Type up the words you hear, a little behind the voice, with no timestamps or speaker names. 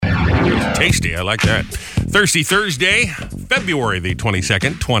Tasty. I like that. Thirsty Thursday, February the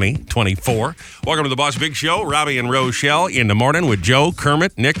 22nd, 2024. Welcome to the Boss Big Show. Robby and Rochelle in the morning with Joe,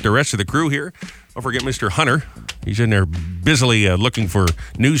 Kermit, Nick, the rest of the crew here. Don't forget Mr. Hunter. He's in there busily looking for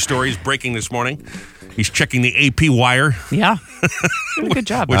news stories breaking this morning. He's checking the AP wire. Yeah. Did a good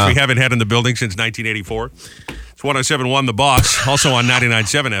job. Which we haven't had in the building since 1984. It's 107.1 The Boss, also on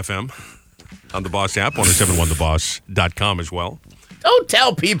 99.7 FM. On the Boss app, 1071theboss.com as well. Don't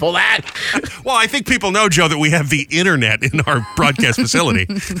tell people that. Well, I think people know, Joe, that we have the internet in our broadcast facility.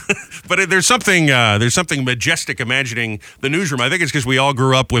 But there's something majestic imagining the newsroom. I think it's because we all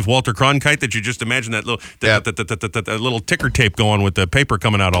grew up with Walter Cronkite that you just imagine that little ticker tape going with the paper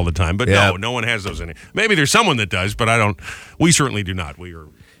coming out all the time. But no one has those in it. Maybe there's someone that does, but I don't. We certainly do not. We are.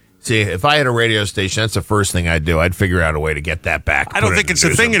 See, if I had a radio station, that's the first thing I'd do. I'd figure out a way to get that back. I don't think it's a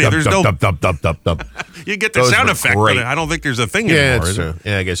thing anymore. There's no... You get the sound effect, but I don't think there's a thing anymore. That's true.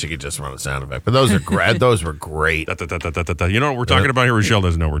 Yeah, I guess you could just run a sound effect. But those are great. Those were great. You know what we're talking about here? Rochelle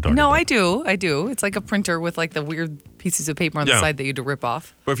doesn't know what we're talking about. No, I do. It's like a printer with like the weird pieces of paper on the side that you had to rip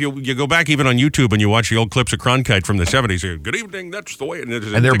off. But if you go back even on YouTube and you watch the old clips of Cronkite from the 70s, you go, good evening, that's the way. And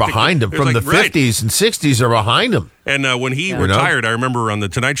they're behind him. From the 50s and 60s, they're behind him. And when he retired, I remember on the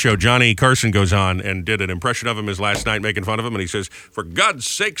Tonight Show, Johnny Carson goes on and did an impression of him his last night, making fun of him. And he says, for God's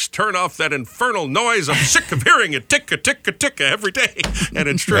sakes, turn off that infernal noise. I'm sick of hearing it tick-a every day. And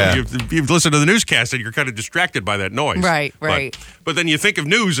it's true. Yeah. You've listened to the newscast and you're kind of distracted by that noise. Right. But then you think of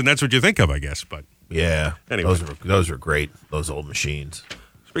news and that's what you think of, I guess. But yeah, anyway. Those were great, those old machines.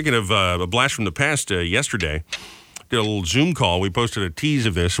 Speaking of a blast from the past, yesterday, did a little Zoom call. We posted a tease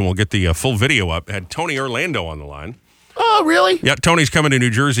of this, and we'll get the full video up. Had Tony Orlando on the line. Oh, really? Yeah, Tony's coming to New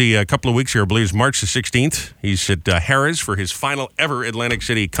Jersey a couple of weeks here. I believe it's March the 16th. He's at Harrah's for his final ever Atlantic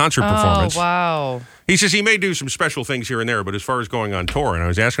City concert performance. Oh, wow. He says he may do some special things here and there, but as far as going on tour, and I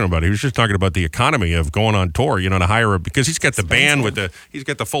was asking him about it, he was just talking about the economy of going on tour, to hire because he's got the band he's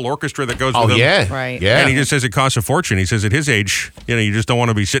got the full orchestra that goes with him. Oh, yeah. Right. Yeah. And he just says it costs a fortune. He says at his age, you just don't want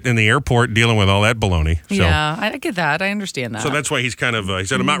to be sitting in the airport dealing with all that baloney. So, yeah, I get that. I understand that. So that's why he's kind of, he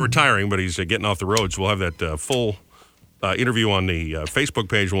said, I'm not retiring, but he's getting off the road. So we'll have that full interview on the Facebook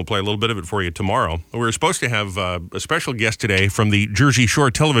page, and we'll play a little bit of it for you tomorrow. We were supposed to have a special guest today from the Jersey Shore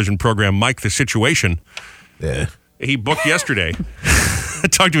television program, Mike the Situation. Yeah. He booked yesterday. I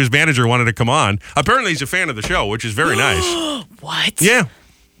talked to his manager, wanted to come on. Apparently he's a fan of the show, which is very nice. What? Yeah.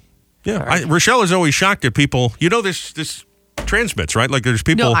 Rochelle is always shocked at people. This transmits, right? Like there's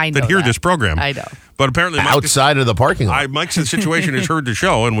people that hear this program. I know. But apparently outside of the parking lot. Mike's Situation has heard the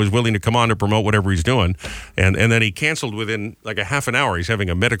show and was willing to come on to promote whatever he's doing. And then he canceled within like a half an hour. He's having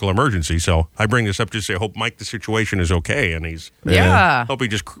a medical emergency. So I bring this up just to say I hope Mike the Situation is okay. And he's hope he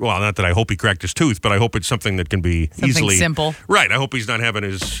not that I hope he cracked his tooth, but I hope it's something that can be easily simple. Right. I hope he's not having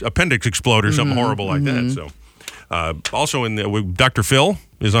his appendix explode or something horrible like that. So also Dr. Phil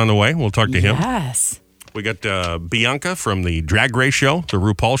is on the way. We'll talk to him. Yes. We got Bianca from the Drag Race show, the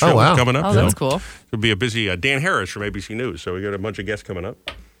RuPaul show coming up. Oh, that's cool. It'll be a busy Dan Harris from ABC News. So we got a bunch of guests coming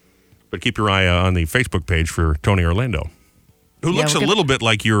up. But keep your eye on the Facebook page for Tony Orlando, who looks a little bit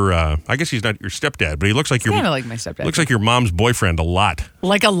like your, I guess he's not your stepdad, but he looks like kind of like my stepdad. Looks like your mom's boyfriend a lot.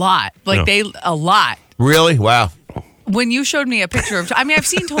 Like a lot. A lot. Really? Wow. When you showed me a picture of, I've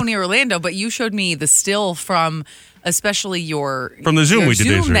seen Tony Orlando, but you showed me the still from, especially from the Zoom we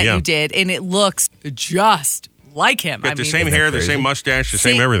did you did, and it looks just like him. Got the same hair, the same mustache, the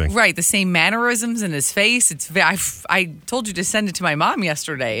same everything. Right, the same mannerisms in his face. I told you to send it to my mom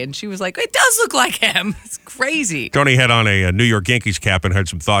yesterday, and she was like, "It does look like him." It's crazy. Tony had on a New York Yankees cap and had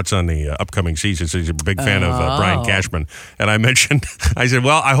some thoughts on the upcoming season. So he's a big fan of Brian Cashman. And I said,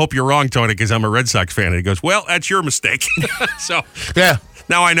 well, I hope you're wrong, Tony, because I'm a Red Sox fan. And he goes, well, that's your mistake. So yeah.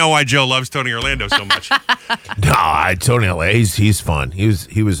 Now I know why Joe loves Tony Orlando so much. Tony Orlando, he's fun. He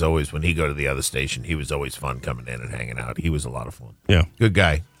was always, when he go to the other station, he was always fun coming in and hanging out. He was a lot of fun. Yeah. Good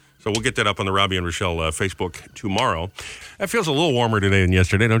guy. So we'll get that up on the Robby and Rochelle Facebook tomorrow. That feels a little warmer today than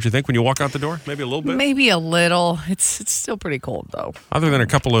yesterday, don't you think, when you walk out the door? Maybe a little bit? Maybe a little. It's still pretty cold, though. Other than a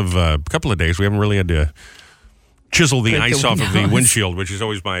couple of days, we haven't really had to chisel the ice off of the windshield, which is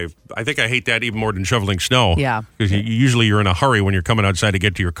always I think I hate that even more than shoveling snow. Yeah. Because usually you're in a hurry when you're coming outside to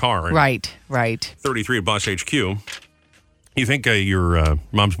get to your car. Right. 33 at Boss HQ. You think your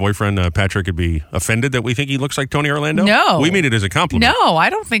mom's boyfriend, Patrick, would be offended that we think he looks like Tony Orlando? No. We mean it as a compliment. No, I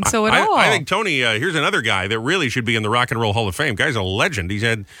don't think so at all. I think Tony, here's another guy that really should be in the Rock and Roll Hall of Fame. Guy's a legend. He's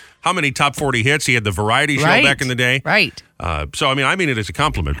had how many top 40 hits? He had the variety show back in the day. Right. So, I mean it as a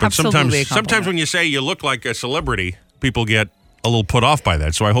compliment. But Absolutely sometimes when you say you look like a celebrity, people get a little put off by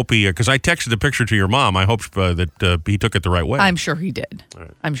that. So I hope because I texted the picture to your mom. I hope that he took it the right way. I'm sure he did.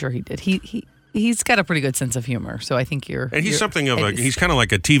 Right. I'm sure he did. He's got a pretty good sense of humor, so I think and he's he's kind of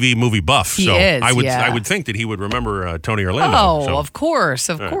like a TV movie buff. He so is, I would think that he would remember Tony Orlando. Oh, so. of course.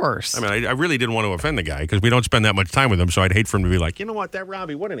 I mean, I really didn't want to offend the guy because we don't spend that much time with him. So I'd hate for him to be like, you know what, that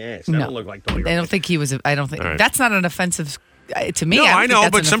Robby, what an ass. That don't look like Tony Orlando. I don't think he was. I don't think that's not an offensive. To me, no, I know,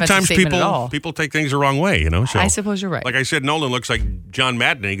 but sometimes people take things the wrong way, So I suppose you're right. Like I said, Nolan looks like John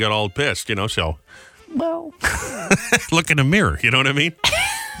Madden. He got all pissed, So well, look in the mirror. You know what I mean?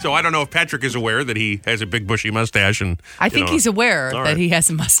 So I don't know if Patrick is aware that he has a big bushy mustache, and I think he's aware that he has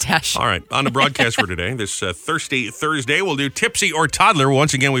a mustache. All right, on the broadcast for today, this Thirsty Thursday, we'll do Tipsy or Toddler.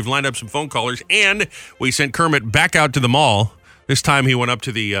 Once again, we've lined up some phone callers, and we sent Kermit back out to the mall. This time, he went up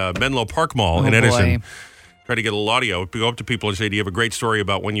to the Menlo Park Mall in Edison. Boy. Try to get a little audio. Go up to people and say, "Do you have a great story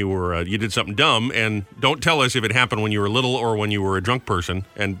about when you were you did something dumb?" And don't tell us if it happened when you were little or when you were a drunk person.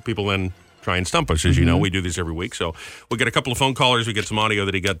 And people then try and stump us. As you know, we do this every week. So we'll get a couple of phone callers. We get some audio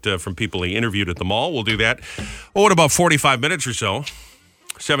that he got from people he interviewed at the mall. We'll do that. In about 45 minutes or so.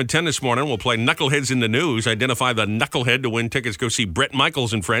 7:10 this morning, we'll play Knuckleheads in the News. Identify the knucklehead to win tickets. Go see Bret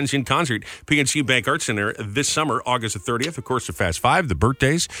Michaels and Friends in concert. PNC Bank Arts Center this summer, August the 30th. Of course, the Fast Five, the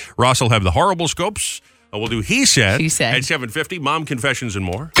birthdays. Ross will have the horrible scopes. We'll do He Said at 7:50. Mom confessions and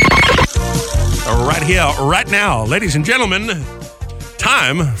more. Right here, right now, ladies and gentlemen.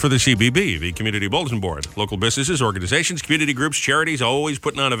 Time for the CBB, the Community Bulletin Board. Local businesses, organizations, community groups, charities, always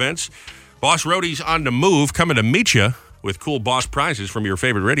putting on events. Boss Roadie's on the move, coming to meet you with cool boss prizes from your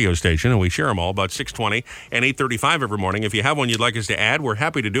favorite radio station, and we share them all about 6:20 and 8:35 every morning. If you have one you'd like us to add, we're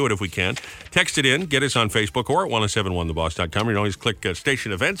happy to do it if we can. Text it in, get us on Facebook or at 1071theboss.com. You can always click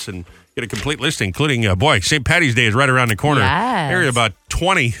station events and get a complete list, including, St. Patty's Day is right around the corner. Yes. There are about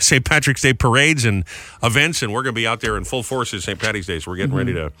 20 St. Patrick's Day parades and events, and we're going to be out there in full force at St. Patty's Day, so we're getting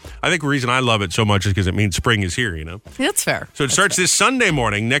ready to... I think the reason I love it so much is because it means spring is here, That's fair. So it starts this Sunday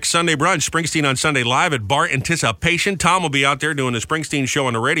morning, next Sunday brunch, Springsteen on Sunday Live at Bar Anticipation. Tom will be out there doing the Springsteen show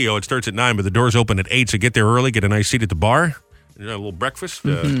on the radio. It starts at 9, but the doors open at 8, so get there early, get a nice seat at the bar. A little breakfast, a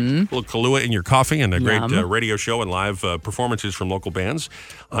little Kahlua in your coffee, and a great radio show and live performances from local bands.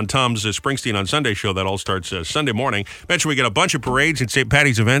 On Tom's Springsteen on Sunday show, that all starts Sunday morning. Mention we get a bunch of parades and St.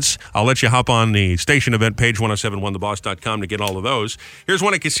 Patty's events. I'll let you hop on the station event page, 1071theboss.com, to get all of those. Here's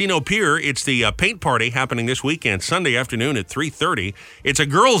one at Casino Pier. It's the paint party happening this weekend, Sunday afternoon at 3:30. It's a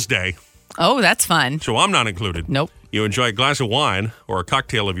girls' day. Oh, that's fun. So I'm not included. Nope. You enjoy a glass of wine or a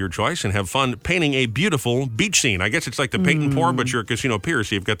cocktail of your choice and have fun painting a beautiful beach scene. I guess it's like the paint and pour, but you're at Casino Pier,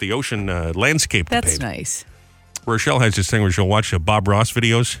 so you've got the ocean landscape to paint. That's nice. Rochelle has this thing where she'll watch Bob Ross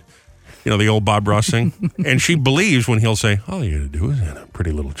videos, the old Bob Ross thing, and she believes when he'll say, all you got to do is add a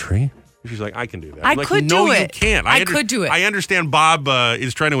pretty little tree. She's like, I can do that. I could do it. No, you can't. I could do it. I understand Bob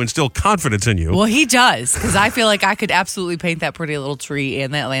is trying to instill confidence in you. Well, he does, because I feel like I could absolutely paint that pretty little tree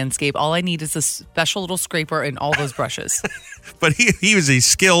and that landscape. All I need is a special little scraper and all those brushes. But he was a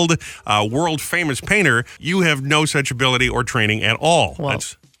skilled, world-famous painter. You have no such ability or training at all. Well,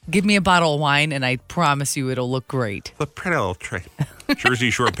 give me a bottle of wine, and I promise you it'll look great. The pretty little tree.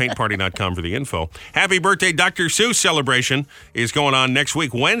 JerseyShorePaintParty.com for the info. Happy birthday, Dr. Seuss celebration is going on next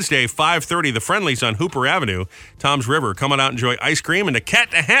week, Wednesday, 5:30. The Friendlies on Hooper Avenue, Tom's River. Come on out and enjoy ice cream, and the Cat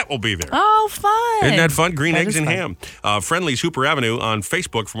in the Hat will be there. Oh, fun. Isn't that fun? Green eggs and ham. Friendlies Hooper Avenue on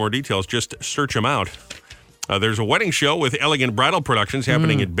Facebook for more details. Just search them out. There's a wedding show with Elegant Bridal Productions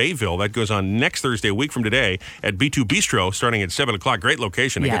happening in Bayville. That goes on next Thursday, a week from today, at B2 Bistro, starting at 7 o'clock. Great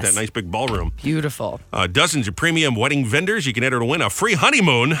location. They get that nice big ballroom. Beautiful. Dozens of premium wedding vendors. You can enter to win a free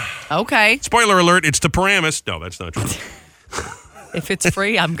honeymoon. Okay. Spoiler alert, it's the Paramus. No, that's not true. If it's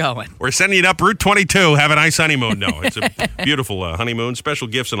free, I'm going. We're sending it up Route 22. Have a nice honeymoon. No, it's a beautiful honeymoon. Special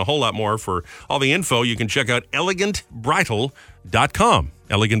gifts and a whole lot more. For all the info, you can check out elegantbridal.com.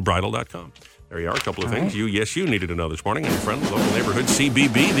 Elegantbridal.com. There you are, a couple of things you needed to know this morning. And friend, local neighborhood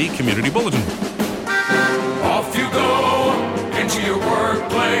CBB, the Community Bulletin. Off you go into your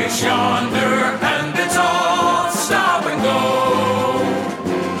workplace yonder, and it's all stop and go.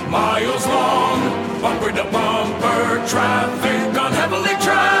 Miles long, bumper to bumper traffic on heavily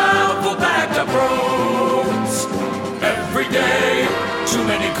traveled backed up roads. Every day, too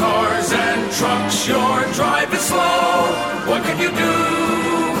many cars and trucks, you're driving slow. What can you do?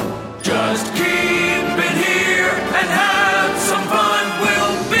 Just keep it here and have some fun.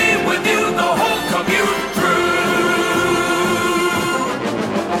 We'll be with you the whole commute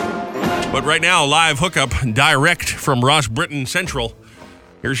through. But right now, live hookup direct from Ross Britton Central.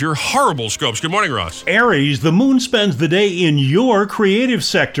 Here's your horrible scopes. Good morning, Ross. Aries, the moon spends the day in your creative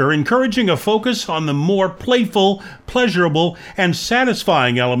sector, encouraging a focus on the more playful, pleasurable, and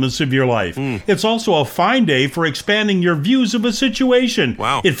satisfying elements of your life. It's also a fine day for expanding your views of a situation.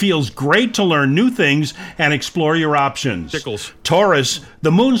 Wow. It feels great to learn new things and explore your options. Tickles. Taurus,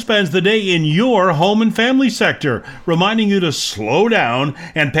 the moon spends the day in your home and family sector, reminding you to slow down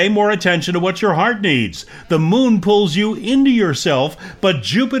and pay more attention to what your heart needs. The moon pulls you into yourself, but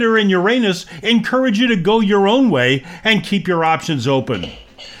Jupiter and Uranus encourage you to go your own way and keep your options open.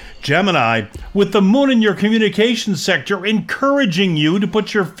 Gemini, with the moon in your communications sector encouraging you to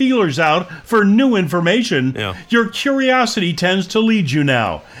put your feelers out for new information, your curiosity tends to lead you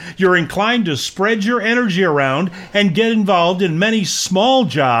now. You're inclined to spread your energy around and get involved in many small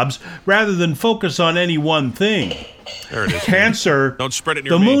jobs rather than focus on any one thing. There it is. Cancer, Don't spread it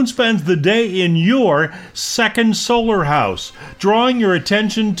near the me. moon spends the day in your second solar house, drawing your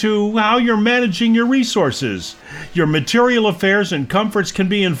attention to how you're managing your resources. Your material affairs and comforts can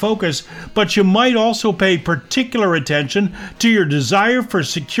be in focus, but you might also pay particular attention to your desire for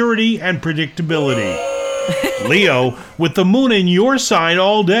security and predictability. Leo, with the moon in your sign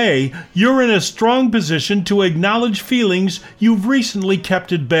all day, you're in a strong position to acknowledge feelings you've recently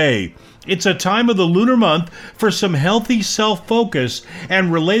kept at bay. It's a time of the lunar month for some healthy self-focus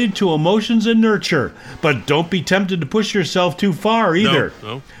and related to emotions and nurture, but don't be tempted to push yourself too far either.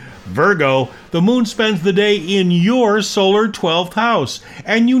 No. Virgo, the moon spends the day in your solar 12th house,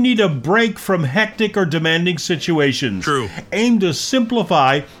 and you need a break from hectic or demanding situations. True. Aim to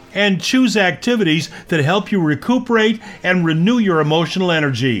simplify and choose activities that help you recuperate and renew your emotional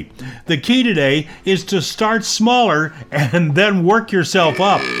energy. The key today is to start smaller and then work yourself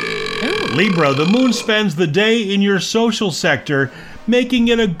up. Libra, the moon spends the day in your social sector, making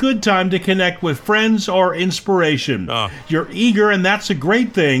it a good time to connect with friends or inspiration. You're eager, and that's a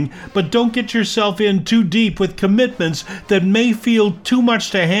great thing, but don't get yourself in too deep with commitments that may feel too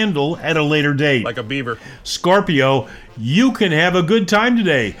much to handle at a later date. Like a beaver. Scorpio, you can have a good time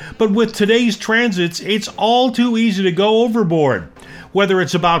today, but with today's transits, it's all too easy to go overboard. Whether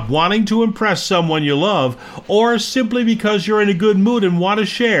it's about wanting to impress someone you love or simply because you're in a good mood and want to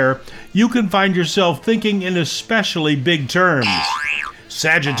share, you can find yourself thinking in especially big terms.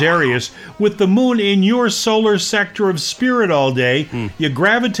 Sagittarius, with the moon in your solar sector of spirit all day, you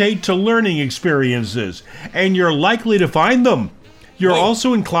gravitate to learning experiences, and you're likely to find them. You're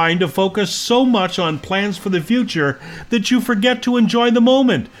also inclined to focus so much on plans for the future that you forget to enjoy the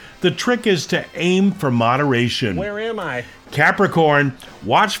moment. The trick is to aim for moderation. Where am I? Capricorn,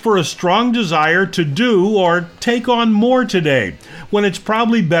 watch for a strong desire to do or take on more today, when it's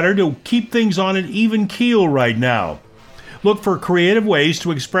probably better to keep things on an even keel right now. Look for creative ways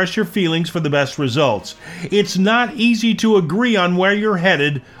to express your feelings for the best results. It's not easy to agree on where you're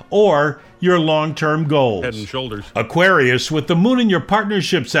headed or your long-term goals. Head and shoulders. Aquarius, with the moon in your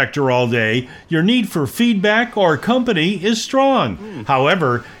partnership sector all day, your need for feedback or company is strong.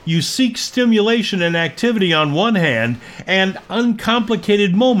 However, you seek stimulation and activity on one hand and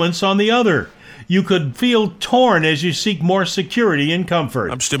uncomplicated moments on the other. You could feel torn as you seek more security and comfort.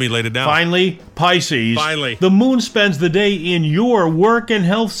 I'm stimulated now. Finally, Pisces. Finally. The moon spends the day in your work and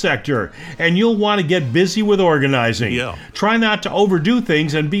health sector, and you'll want to get busy with organizing. Yeah. Try not to overdo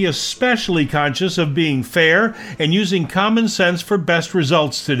things and be especially conscious of being fair and using common sense for best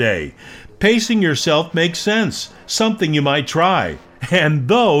results today. Pacing yourself makes sense, something you might try. And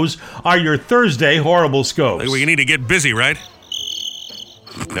those are your Thursday horrible scopes. We need to get busy, right?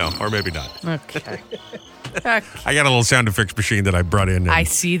 No, or maybe not. Okay. I got a little sound effects machine that I brought in. I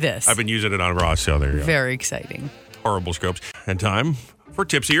see this. I've been using it on Ross, so there you go. Very exciting. Horrible scopes. And time for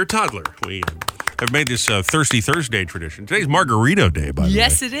Tipsy or Toddler. We have made this Thirsty Thursday tradition. Today's Margarito Day, by the way.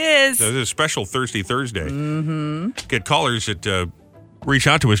 Yes, it is. So this is a special Thirsty Thursday. Get callers that reach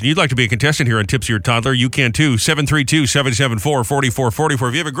out to us. And you'd like to be a contestant here on Tipsy or Toddler, you can too. 732-774-4444.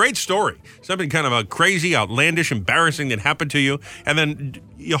 If you have a great story, something kind of crazy, outlandish, embarrassing that happened to you, and then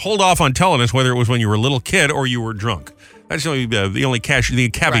you hold off on telling us whether it was when you were a little kid or you were drunk. That's the only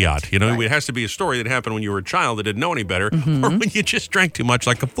caveat. Right. You know, Right. It has to be a story that happened when you were a child that didn't know any better, or when you just drank too much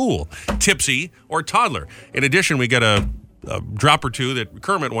like a fool. Tipsy or Toddler. In addition, we got a drop or two that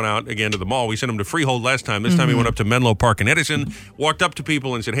Kermit went out again to the mall. We sent him to Freehold last time. This time he went up to Menlo Park in Edison, walked up to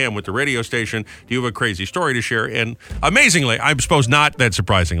people and said, "Hey, I'm with the radio station. Do you have a crazy story to share?" And amazingly, I suppose not that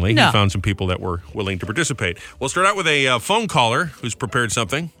surprisingly, No. he found some people that were willing to participate. We'll start out with a phone caller who's prepared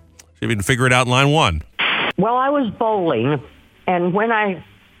something. See if you can figure it out in line one. Well, I was bowling, and when I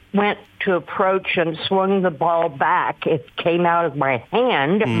went to approach and swung the ball back, it came out of my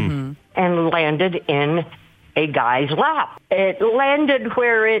hand and landed in a guy's lap. It landed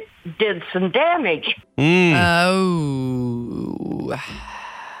where it did some damage. Oh.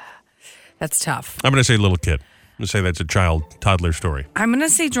 That's tough. I'm going to say little kid. I'm going to say that's a toddler story. I'm going to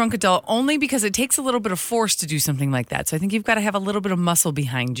say drunk adult only because it takes a little bit of force to do something like that. So I think you've got to have a little bit of muscle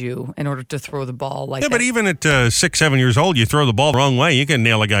behind you in order to throw the ball like that. Yeah, but even at 6, 7 years old, you throw the ball the wrong way, you can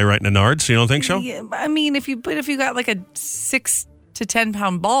nail a guy right in the nards. You don't think so? Yeah, I mean, if you got like a 6 to 10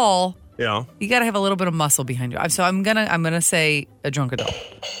 pound ball, Yeah. you got to have a little bit of muscle behind you. So I'm gonna say a drunk adult.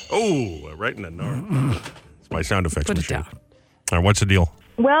 Oh, right in the nard. It's my sound effects Put it machine. down. All right, what's the deal?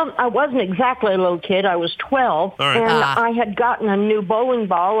 Well, I wasn't exactly a little kid. I was 12, right. and I had gotten a new bowling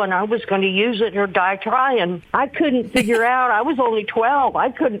ball, and I was going to use it or die trying. I couldn't figure out. I was only 12.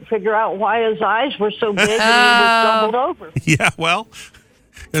 I couldn't figure out why his eyes were so big and he was doubled over. Yeah, well,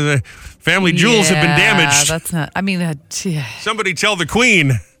 the family jewels have been damaged. That's not. I mean, Somebody tell the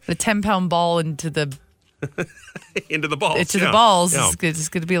queen. the 10-pound ball into the Into the balls. the balls Yeah. is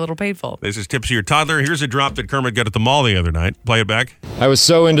going to be a little painful. This is Tipsy or Toddler. Here's a drop that Kermit got at the mall the other night. Play it back. I was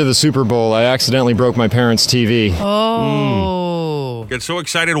so into the Super Bowl, I accidentally broke my parents' TV. Oh, Get so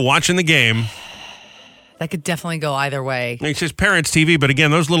excited watching the game. that could definitely go either way. He says parents' TV, but again,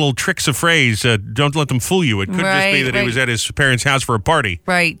 those little tricks of phrase, don't let them fool you. It could just be that he was at his parents' house for a party.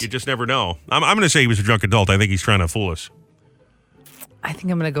 Right. You just never know. I'm going to say he was a drunk adult. I think he's trying to fool us. I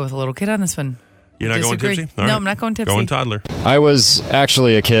think I'm going to go with a little kid on this one. You're not Disagree. going tipsy? No, I'm not going tipsy. Going Toddler. I was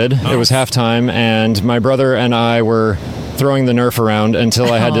actually a kid. It was halftime, and my brother and I were throwing the Nerf around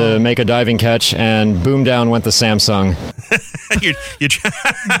until I had to make a diving catch, and boom down went the Samsung.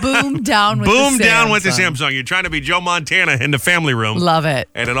 Boom down with Boom the down with the Samsung. Samsung. You're trying to be Joe Montana in the family room. Love it.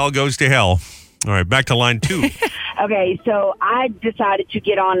 And it all goes to hell. All right, back to line 2. Okay, so I decided to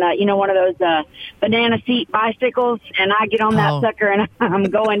get on, one of those banana seat bicycles, and I get on that sucker, and I'm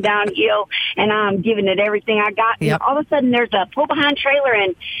going downhill, and I'm giving it everything I got. Yep. And all of a sudden, there's a pull-behind trailer,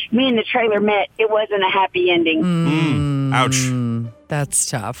 and me and the trailer met. It wasn't a happy ending. Ouch. That's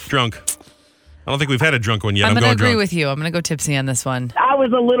tough. Drunk. I don't think we've had a drunk one yet. I'm going to going agree drunk. with you. I'm going to go tipsy on this one. I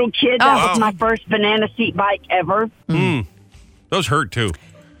was a little kid. That Oh. was my first banana seat bike ever. Those hurt, too.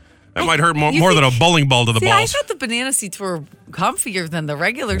 That might hurt You more than a think- bowling ball to the See, I balls. thought the banana seats were comfier than the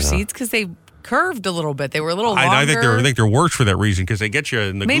regular seats because they curved a little bit. They were a little longer. I think they're worse for that reason because they get you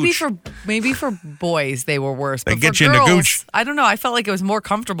in the gooch. Maybe for boys they were worse. They But get for you in the girls, gooch. I don't know. I felt like it was more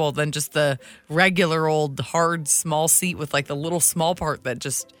comfortable than just the regular old hard small seat with like the little small part that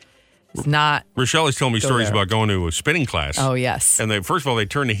just is not. Rochelle is telling me stories there. about going to a spinning class. Oh yes. And first of all, they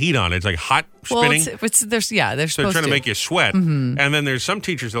turn the heat on. It's like hot Well, spinning. they're So they're supposed trying to make you sweat. And then there's some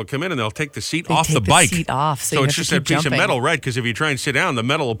teachers, they'll come in and they'll take the seat off take the the bike. seat off, so you it's have just to that keep piece of jumping. metal, right? Because if you try and sit down, the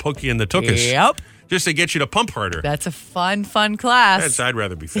metal will poke you in the tuchus. Yep. Just to get you to pump harder. That's a fun class. I'd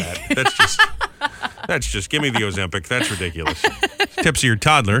rather be fat. That's just, give me the Ozempic. That's ridiculous. Tipsy or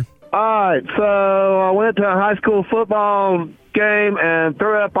Toddler. All right, so I went to a high school football game and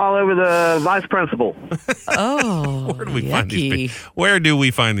threw up all over the vice principal. Oh, Where do we find these yucky. people? Where do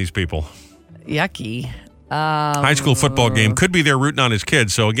we find these people? Yucky. High school football game. Could be they're rooting on his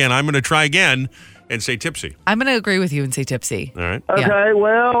kids. So again, I'm going to try again and say tipsy. I'm going to agree with you and say tipsy. All right. Okay, Yeah.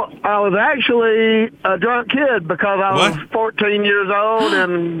 well, I was actually a drunk kid because I was What? 14 years old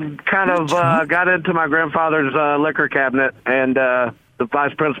and kind of got into my grandfather's liquor cabinet, and the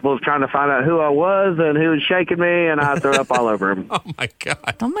vice principal was trying to find out who I was and who was shaking me, and I threw up all over him. Oh, my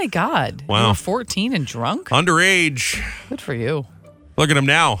God. Oh my God. Wow. You were 14 and drunk? Underage. Good for you. Look at him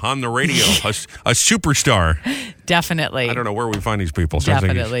now on the radio. a superstar. Definitely. I don't know where we find these people. So I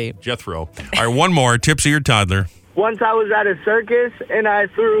think it's Definitely. Jethro. All right, one more. Tipsy or Toddler. Once I was at a circus, and I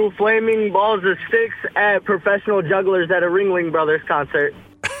threw flaming balls of sticks at professional jugglers at a Ringling Brothers concert.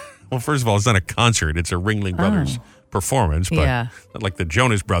 Well, first of all, it's not a concert. It's a Ringling Brothers performance. But Yeah. not like the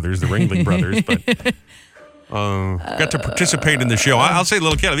Jonas Brothers, the Ringling Brothers. But got to participate in the show. I'll say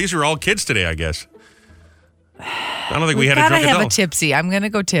little kid. These are all kids today, I guess. I don't think we had a gotta drunk have adult. a tipsy. I'm going to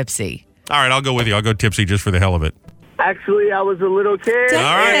go tipsy. All right, I'll go with you. I'll go tipsy just for the hell of it. Actually, I was a little kid,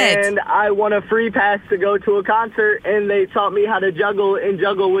 Dang it. and I won a free pass to go to a concert, and they taught me how to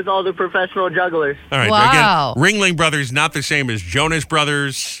juggle with all the professional jugglers. All right. Wow. Again, Ringling Brothers, not the same as Jonas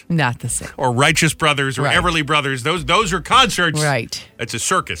Brothers Not the same. or Righteous Brothers or Right. Everly Brothers. Those are concerts. Right. It's a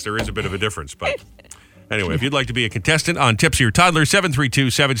circus. There is a bit of a difference. But anyway, if you'd like to be a contestant on Tipsy or Toddler,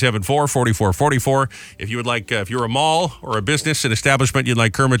 732-774-4444. If you would like, if you're a mall or a business, an establishment, you'd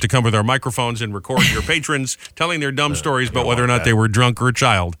like Kermit to come with our microphones and record your patrons telling their dumb stories about whether or not they were drunk or a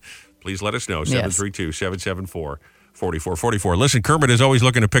child, please let us know. 732-774-4444. Listen, Kermit is always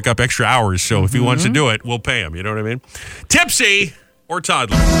looking to pick up extra hours, so if he wants to do it, we'll pay him. You know what I mean? Tipsy or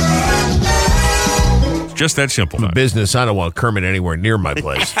Toddler? It's Just that simple. The business, I don't want Kermit anywhere near my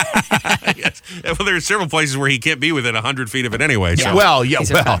place. Yes. Well, there's several places where he can't be within 100 feet of it anyway. So. Well,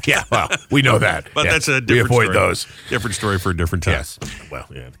 we know that. But yeah. that's a different We avoid story. those. Different story for a different time. Yes. Well,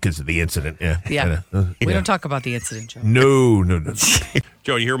 because of the incident. Yeah. Yeah. We don't talk about the incident, Joe. No.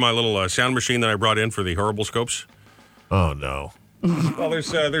 Joe, you hear my little sound machine that I brought in for the horrible scopes? Oh, no. Well,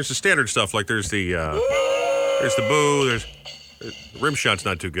 there's the standard stuff. Like there's the boo. There's rim shot's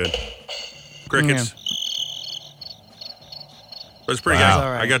not too good. Crickets. But it's pretty good.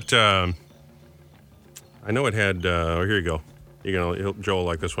 Wow. I got. I know it had. Oh, here you go. Joe will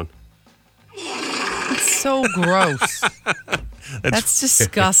like this one. It's so gross. That's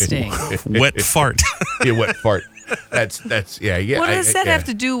disgusting. Wet fart. Yeah, wet fart. That's yeah. What does that have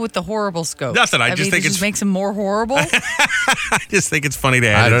to do with the horrible scope? Nothing. I just think it it's just makes them more horrible. I just think it's funny to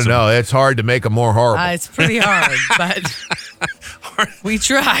add. I don't know. It's hard to make them more horrible. It's pretty hard, but we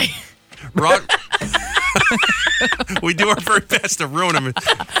try. We do our very best to ruin him.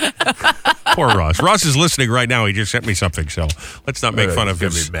 Poor Ross. Ross is listening right now. He just sent me something, so let's not make fun of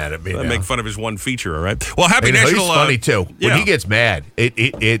his. He's gonna be mad at me now. Make fun of his one feature. All right. Well, happy National. He's funny too. When he gets mad,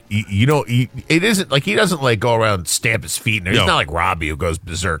 it isn't like he doesn't like go around and stamp his feet. He's not like Robby who goes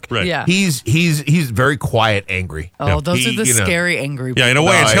berserk. Right. Yeah. He's very quiet, angry. Oh, those are the scary angry people. Yeah, in a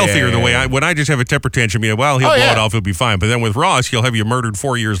way, it's healthier the way when I just have a temper tantrum. He'll blow it off, he'll be fine. But then with Ross, he'll have you murdered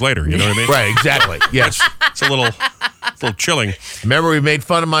 4 years later. You know what I mean? Right. Exactly. Yes. It's a little chilling. Remember we made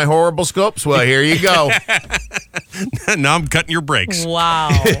fun of my horrible scopes? Well, here you go. Now I'm cutting your brakes. Wow.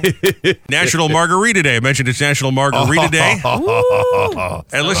 National Margarita Day. I mentioned it's National Margarita Day.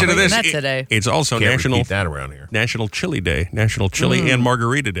 And listen to this. Today. It's also Can't National repeat that around here. National Chili Day. National Chili and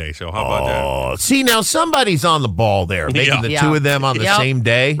Margarita Day. So how about that? Oh, see, now somebody's on the ball there, making the two of them on the same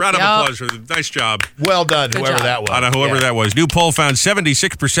day. Round of applause for nice job. Well done, whoever job. that was. Whoever that was. New poll found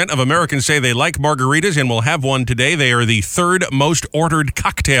 76% of Americans say they like margaritas and will have one today. They are the third most ordered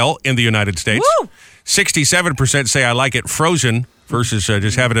cocktail in the United States. Woo! 67% say I like it frozen versus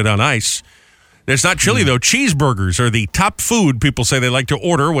just having it on ice. It's not chili, though. Cheeseburgers are the top food people say they like to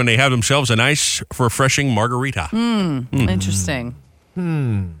order when they have themselves a nice, refreshing margarita. Interesting.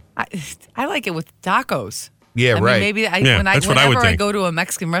 I like it with tacos. Yeah, I right. mean, maybe that's what I would whenever I think. go to a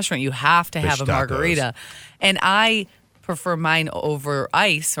Mexican restaurant, you have to have Fish a tacos. margarita. And I prefer mine over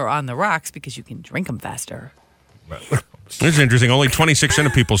ice or on the rocks because you can drink them faster. It's interesting. Only 26%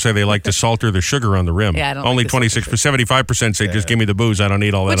 of people say they like the salt or the sugar on the rim. Yeah, I don't Only like the salt 26%. 75% say just give me the booze. I don't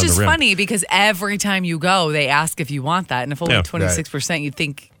need all that Which on the is rim. funny because every time you go, they ask if you want that. And if only 26%, you'd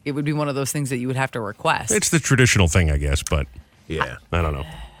think it would be one of those things that you would have to request. It's the traditional thing, I guess, but Yeah. I don't know.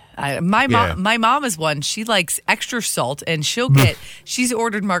 My mom is one. She likes extra salt, and she's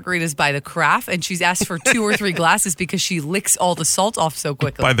ordered margaritas by the carafe, and she's asked for 2 or 3 glasses because she licks all the salt off so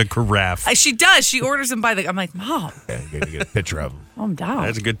quickly. By the carafe. She does. She orders them by the. I'm like, Mom, Yeah, you gotta get a picture of them. calm down.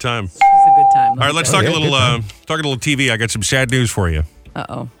 That's a good time. It's a good time. All right, let's talk a little TV. I got some sad news for you.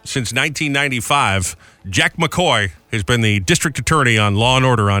 Uh-oh. Since 1995, Jack McCoy has been the district attorney on Law &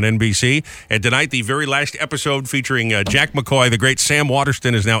 Order on NBC. And tonight, the very last episode featuring Jack McCoy, the great Sam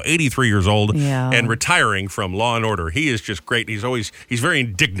Waterston, is now 83 years old and retiring from Law & Order. He is just great. He's very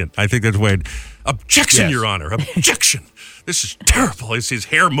indignant. I think that's the way. Objection, Your Honor. Objection. This is terrible. His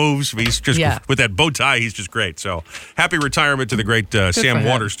hair moves. He's just with that bow tie. He's just great. So happy retirement to the great Sam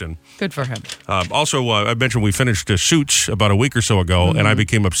Waterston. Good for him. Also, I mentioned we finished Suits about a week or so ago, and I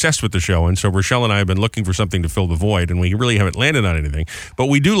became obsessed with the show. And so Rochelle and I have been looking for something to fill the void, and we really haven't landed on anything. But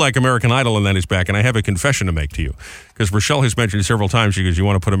we do like American Idol, and that is back. And I have a confession to make to you, because Rochelle has mentioned several times, she goes, you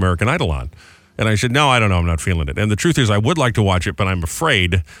want to put American Idol on? And I said, no, I don't know. I'm not feeling it. And the truth is, I would like to watch it, but I'm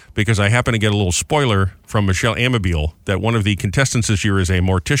afraid because I happen to get a little spoiler from Michelle Amabile that one of the contestants this year is a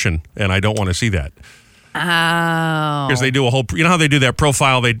mortician, and I don't want to see that. Oh. Because they do a whole, you know how they do that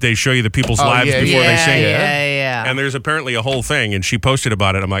profile? They show you the people's lives before they sing. Yeah. And there's apparently a whole thing, and she posted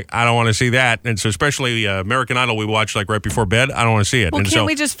about it. I'm like, I don't want to see that. And so, especially American Idol, we watch like right before bed. I don't want to see it. Well, and can't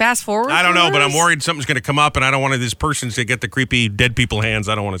we just fast forward? I don't know, but I'm worried something's going to come up, and I don't want this person to get the creepy dead people hands.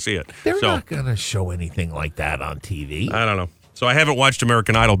 I don't want to see it. They're not going to show anything like that on TV. I don't know. So I haven't watched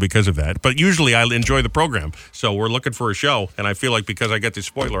American Idol because of that. But usually I enjoy the program. So we're looking for a show, and I feel like because I get the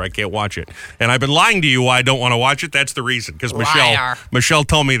spoiler, I can't watch it. And I've been lying to you why I don't want to watch it. That's the reason. Because Michelle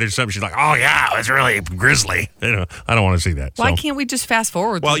told me there's something. She's like, oh, yeah, it's really grisly. You know, I don't want to see that. Why can't we just fast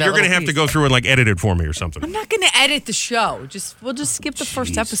forward? Well, you're going to have to go through and like edit it for me or something. I'm not going to edit the show. We'll just skip the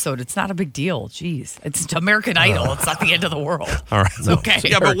first episode. It's not a big deal. Jeez. It's American Idol. It's not the end of the world. All right. It's okay.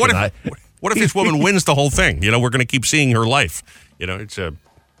 Yeah, but what if this woman wins the whole thing? You know, we're going to keep seeing her life. You know, it's a...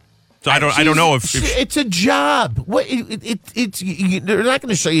 So I don't know if it's a job. What they're not going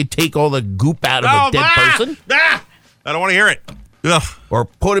to show you take all the goop out of a dead person. I don't want to hear it. Ugh. Or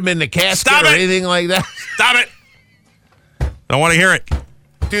put him in the casket or anything like that. Stop it. I don't want to hear it.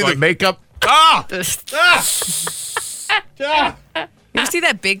 Do the makeup. You ever see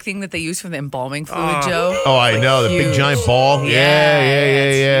that big thing that they use for the embalming fluid, Joe? Oh, I know. The big giant ball.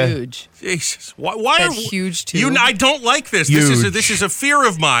 Yeah. Huge. Jesus. Why That's huge, too. I don't like this. Huge. This is a fear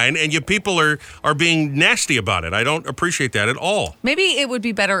of mine, and you people are being nasty about it. I don't appreciate that at all. Maybe it would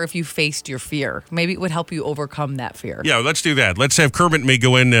be better if you faced your fear. Maybe it would help you overcome that fear. Yeah, let's do that. Let's have Kermit and me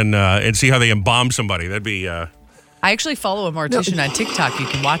go in and see how they embalm somebody. That'd be... I actually follow a mortician on TikTok. You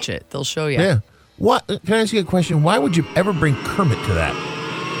can watch it. They'll show you. Yeah. What? Can I ask you a question? Why would you ever bring Kermit to that?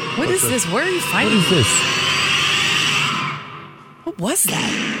 What is this? Where are you finding What is this? What was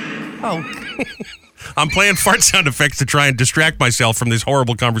that? Oh. I'm playing fart sound effects to try and distract myself from this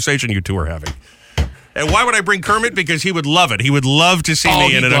horrible conversation you two are having. And why would I bring Kermit? Because he would love it. He would love to see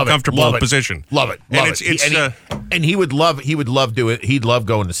me in an uncomfortable position. Love it. And he would love doing it. He'd love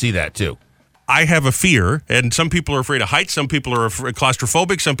going to see that too. I have a fear, and some people are afraid of heights. Some people are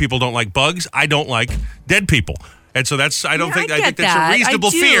claustrophobic. Some people don't like bugs. I don't like dead people. And so I think that's a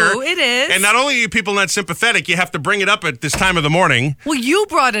reasonable fear. It is. And not only are you people not sympathetic, you have to bring it up at this time of the morning. Well, you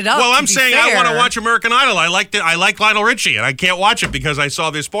brought it up. Well, I'm saying I want to watch American Idol. I like Lionel Richie, and I can't watch it because I saw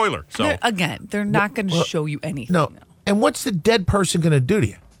this spoiler. So they're not going to show you anything. No. And what's the dead person going to do to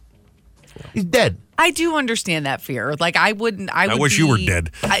you? He's dead. I do understand that fear. Like I wish you were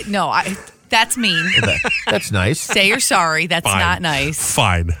dead. That's mean. That's nice. Say you're sorry. That's not nice.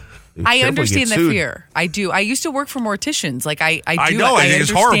 Fine. I understand that fear. I do. I used to work for morticians. Like I do. I think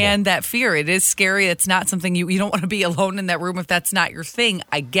it's horrible. Understand that fear. It is scary. It's not something you don't want to be alone in that room if that's not your thing.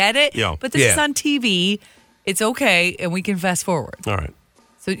 I get it. Yeah. But this is on TV. It's okay, and we can fast forward. All right.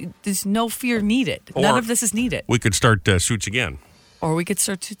 So there's no fear needed. None of this is needed. We could start Suits again. Or we could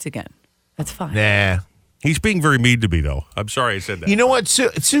start Suits again. That's fine. Nah. He's being very mean to me, though. I'm sorry I said that. You know what?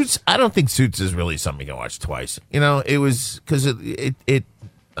 Suits, I don't think Suits is really something you can watch twice. It was because it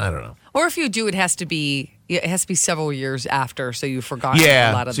I don't know. Or if you do, it has to be several years after, so you've forgotten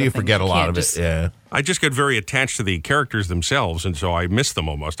a lot of so you forget a lot of it. Yeah. I just get very attached to the characters themselves, and so I miss them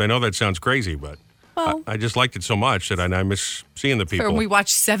almost. I know that sounds crazy, but I just liked it so much that I miss seeing the people. When we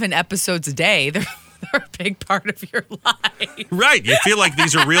watch 7 episodes a day, they're a big part of your life. Right. You feel like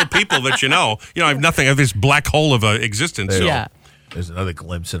these are real people that you know. I have nothing. I have this black hole of existence. Yeah. There's another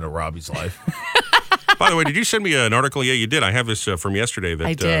glimpse into Robbie's life. By the way, did you send me an article? Yeah, you did. I have this from yesterday. That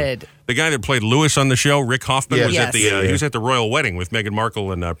I did. The guy that played Lewis on the show, Rick Hoffman, was Yes. at the he was at the royal wedding with Meghan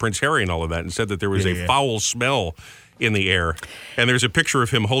Markle and Prince Harry and all of that, and said that there was a foul smell in the air. And there's a picture of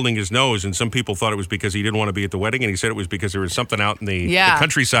him holding his nose, and some people thought it was because he didn't want to be at the wedding, and he said it was because there was something out in the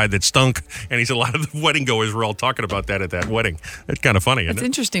countryside that stunk. And he said a lot of the wedding goers were all talking about that at that wedding. That's kind of funny, isn't It's it?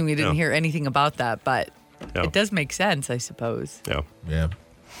 interesting we didn't hear anything about that, but it does make sense, I suppose. Yeah.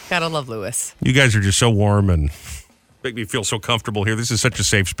 Gotta love Lewis. You guys are just so warm and make me feel so comfortable here. This is such a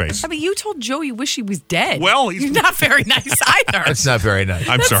safe space. I mean, you told Joe you wish he was dead. Well, he's not very nice either. That's not very nice.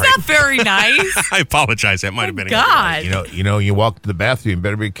 I'm sorry. That's not very nice. I apologize. That might have been God. You walk to the bathroom, you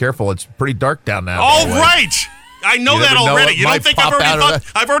better be careful. It's pretty dark down there. All right. I know that already. You don't think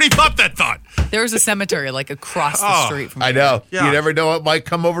I've already thought that thought. There's a cemetery like across the street from I know. Yeah. You never know what might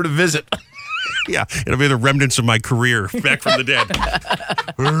come over to visit. Yeah, it'll be the remnants of my career back from the dead.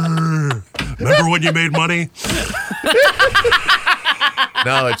 Remember when you made money?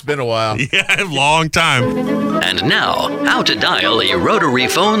 No, it's been a while. Yeah, long time. And now, how to dial a rotary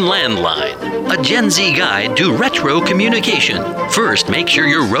phone landline. A Gen Z guide to retro communication. First, make sure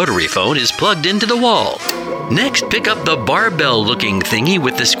your rotary phone is plugged into the wall. Next, pick up the barbell-looking thingy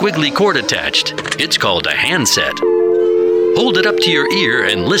with the squiggly cord attached. It's called a handset. Hold it up to your ear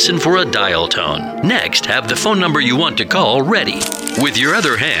and listen for a dial tone. Next, have the phone number you want to call ready. With your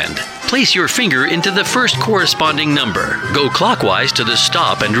other hand, place your finger into the first corresponding number. Go clockwise to the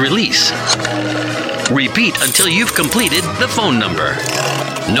stop and release. Repeat until you've completed the phone number.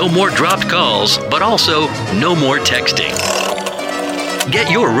 No more dropped calls, but also no more texting.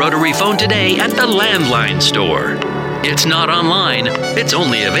 Get your rotary phone today at the landline store. It's not online. It's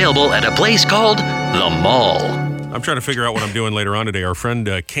only available at a place called the Mall. I'm trying to figure out what I'm doing later on today. Our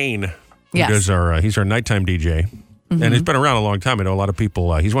friend Kane, yes. He's our nighttime DJ, and he's been around a long time. I know a lot of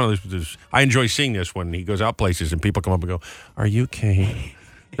people. He's one of those. I enjoy seeing this when he goes out places and people come up and go, "Are you Kane?"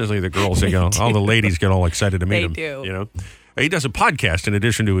 Especially the girls. All the ladies get all excited to meet him. They do. You know, he does a podcast in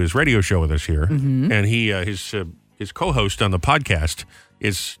addition to his radio show with us here, and he his co-host on the podcast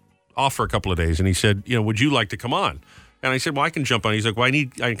is off for a couple of days, and he said, "Would you like to come on?" And I said, well, I can jump on. He's like, well, I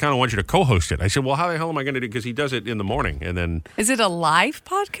kind of want you to co-host it. I said, well, how the hell am I going to do it? Because he does it in the morning. And then... Is it a live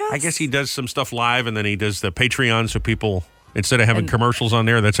podcast? I guess he does some stuff live, and then he does the Patreon, so people, instead of having commercials on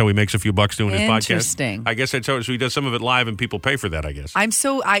there, that's how he makes a few bucks doing his podcast. Interesting. I guess that's how, so he does some of it live, and people pay for that, I guess.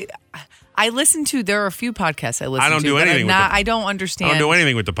 I listen to, there are a few podcasts I listen to. I don't do anything with I don't understand. I don't do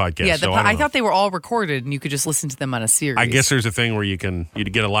anything with the podcast. Yeah, I thought they were all recorded and you could just listen to them on a series. I guess there's a thing where you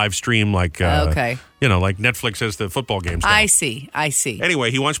get a live stream like, okay. Like Netflix has the football games. I see.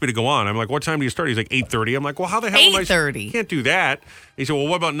 Anyway, he wants me to go on. I'm like, what time do you start? He's like, 8:30. I'm like, well, how the hell 8:30? Can't do that. He said, well,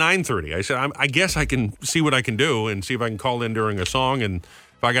 what about 9:30? I said, I guess I can see what I can do and see if I can call in during a song. And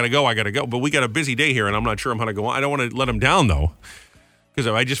if I got to go, I got to go. But we got a busy day here, and I'm not sure I'm going to go on. I don't want to let him down, though. Because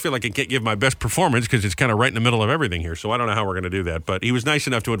I just feel like I can't give my best performance because it's kind of right in the middle of everything here. So I don't know how we're going to do that. But he was nice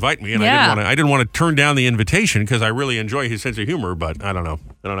enough to invite me, and I didn't want to turn down the invitation because I really enjoy his sense of humor. But I don't know.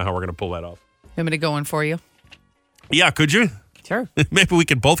 I don't know how we're going to pull that off. You want me to go in for you? Yeah, could you? Sure. Maybe we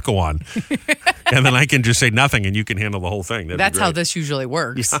could both go on, and then I can just say nothing, and you can handle the whole thing. That's how this usually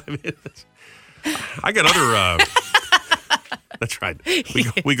works. Yeah, I got other. That's right.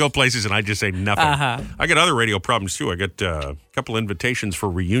 We go places and I just say nothing. I got other radio problems too. I got a couple invitations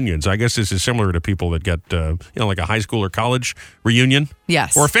for reunions. I guess this is similar to people that get, like a high school or college reunion.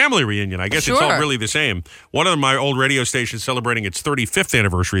 Yes. Or a family reunion. I guess Sure. It's all really the same. One of my old radio stations celebrating its 35th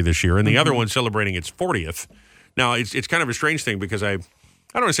anniversary this year, and the other one's celebrating its 40th. Now, it's kind of a strange thing because I don't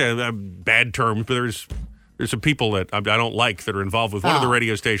want to say I have bad terms, but there's some people that I don't like that are involved with one of the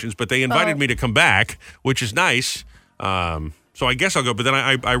radio stations, but they invited me to come back, which is nice. So I guess I'll go. But then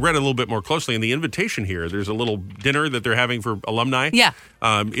I read a little bit more closely in the invitation here. There's a little dinner that they're having for alumni. Yeah.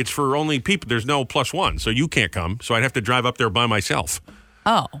 It's for only people. There's no +1, so you can't come. So I'd have to drive up there by myself.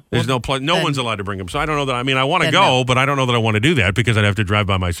 Oh. There's no one's allowed to bring them. So I don't know that. I mean, I want to go, but I don't know that I want to do that because I'd have to drive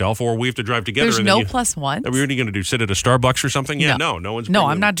by myself, or we have to drive together. There's no +1. Are we really going to do sit at a Starbucks or something? Yeah, no one's. No,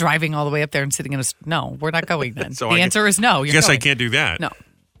 I'm not driving all the way up there and sitting in a. No, we're not going then. So the answer is no. I guess I can't do that. No.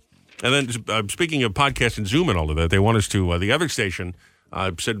 And then speaking of podcast and Zoom and all of that, they want us to the other station.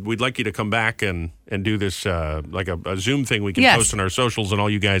 Said we'd like you to come back and do this like a Zoom thing we can post on our socials, and all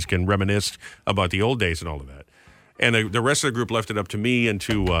you guys can reminisce about the old days and all of that. And the rest of the group left it up to me and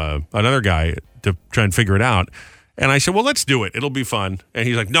to another guy to try and figure it out. And I said, well, let's do it. It'll be fun. And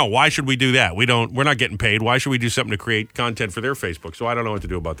he's like, no, why should we do that? We're not getting paid. Why should we do something to create content for their Facebook? So I don't know what to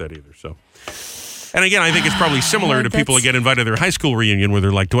do about that either. So. And again, I think it's probably similar to people that get invited to their high school reunion where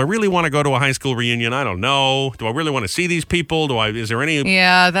they're like, do I really want to go to a high school reunion? I don't know. Do I really want to see these people? Is there any...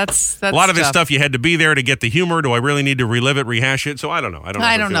 Yeah, that's a lot of this stuff you had to be there to get the humor. Do I really need to relive it, rehash it? So I don't know.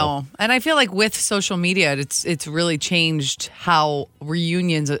 I don't know. And I feel like with social media, it's really changed how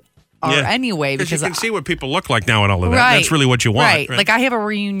reunions are anyway. Because you can see what people look like now and all of that. Right, that's really what you want. Right. Like I have a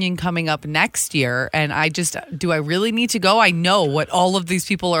reunion coming up next year, and do I really need to go? I know what all of these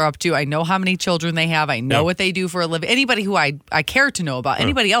people are up to. I know how many children they have. I know what they do for a living. Anybody who I care to know about.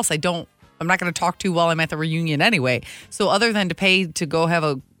 Anybody else I'm not going to talk to while I'm at the reunion anyway. So other than to pay to go have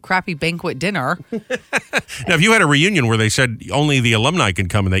a crappy banquet dinner. Now, if you had a reunion where they said only the alumni can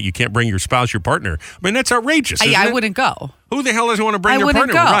come and that you can't bring your spouse, your partner, I mean, that's outrageous. I wouldn't go. Who the hell doesn't want to bring their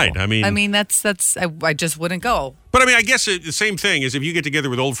partner? Go. Right. I mean, I just wouldn't go. But I mean, I guess the same thing is if you get together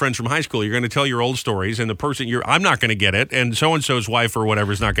with old friends from high school, you're going to tell your old stories, and the person I'm not going to get it, and so-and-so's wife or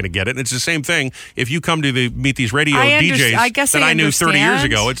whatever is not going to get it. And it's the same thing if you come to meet these radio DJs that I knew 30 years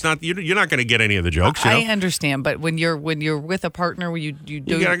ago. It's not you're not going to get understand the jokes. I understand, but when you're with a partner, you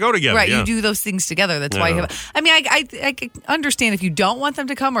gotta go together, right? Yeah. You do those things together. That's why. I understand if you don't want them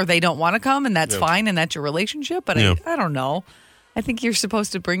to come or they don't want to come, and that's fine, and that's your relationship. But I don't know. I think you're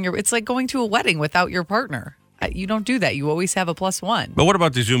supposed to bring it's like going to a wedding without your partner. You don't do that. You always have a +1. But what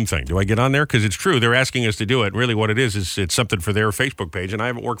about the Zoom thing? Do I get on there? Because it's true. They're asking us to do it. Really what it is it's something for their Facebook page. And I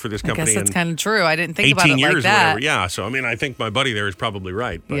haven't worked for this company I guess that's kind of true. I didn't think about 18 it years like that. or whatever. Yeah. So, I mean, I think my buddy there is probably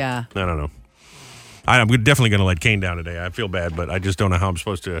right. But yeah. I don't know. I'm definitely going to let Kane down today. I feel bad, but I just don't know how I'm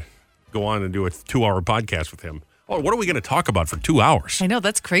supposed to go on and do a 2-hour podcast with him. Oh, what are we going to talk about for 2 hours? I know.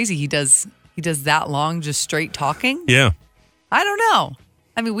 That's crazy. He does that long just straight talking? Yeah. I don't know.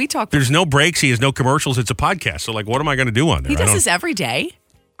 I mean, we talk. There's no breaks. He has no commercials. It's a podcast. So, what am I going to do on there? He does this every day?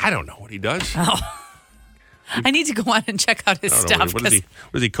 I don't know what he does. Oh. I need to go on and check out his stuff. What does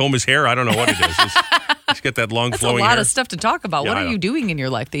he comb his hair? I don't know what he does. He's got that long flowing hair. That's a lot of stuff to talk about. Yeah, what are you doing in your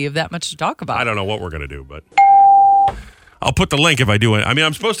life that you have that much to talk about? I don't know what we're going to do, but I'll put the link if I do it. I mean,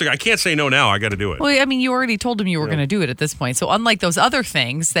 I can't say no now. I got to do it. Well, I mean, you already told him you were going to do it at this point. So unlike those other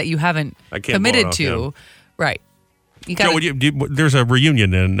things that you haven't committed to, right. There's a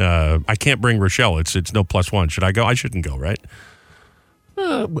reunion, and I can't bring Rochelle. It's no +1. Should I go? I shouldn't go, right?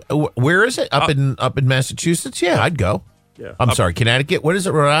 Where is it? Up in Massachusetts? Yeah, I'd go. Yeah. I'm sorry, Connecticut. What is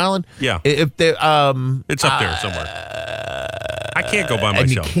it, Rhode Island? Yeah. If they It's up there somewhere. I can't go by and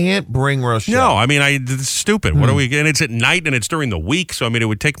you myself. can't bring Rochelle. No, I mean, it's stupid. What are we? And it's at night, and it's during the week. So I mean, it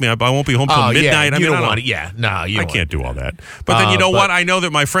would take me. I won't be home till midnight. Yeah, I you mean, don't I want it. Yeah, no, I can't do all that. But then you know what? I know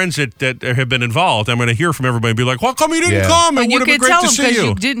that my friends that have been involved. I'm going to hear from everybody and be like, "Well, come you didn't come? It And would you have been could great tell to them see because you."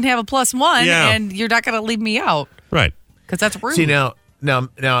 you didn't have a +1, Yeah. and you're not going to leave me out. Right. Because that's rude. See now,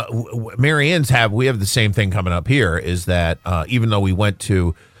 Marianne's we have the same thing coming up here. Is that even though we went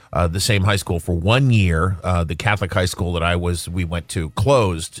to the same high school for 1 year, the Catholic high school that we went to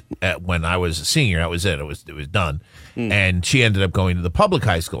closed when I was a senior. That was it. It was done, and she ended up going to the public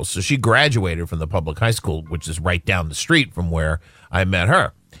high school. So she graduated from the public high school, which is right down the street from where I met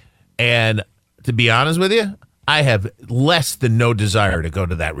her. And to be honest with you, I have less than no desire to go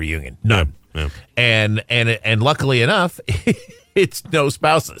to that reunion. None. Yeah. And luckily enough, it's no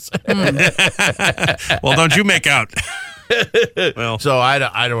spouses. Well, don't you make out? Well, so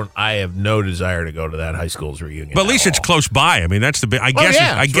I have no desire to go to that high school's reunion. but at least it's close by. I mean, that's the big. I guess.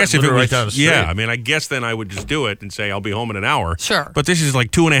 yeah, I it's guess right- if it right was, down the street. yeah. I mean, I guess then I would just do it and say I'll be home in an hour. Sure. But this is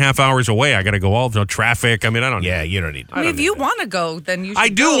like 2.5 hours away. I got to go all no traffic. I mean, I don't. Yeah, you don't need to. I mean, if you want to go, then you should I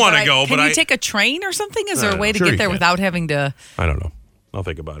do wanna go, Can but you take a train or something? Is there a way to Sure get you there can. without having to... I don't know. I'll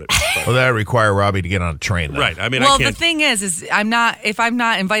think about it. Well, that would require Robbie to get on a train, though. Right. I mean, Well, I the can't. thing is if I'm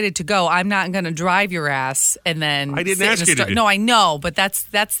not invited to go, I'm not going to drive your ass and then I didn't sit in ask a you to do- No, I know, but that's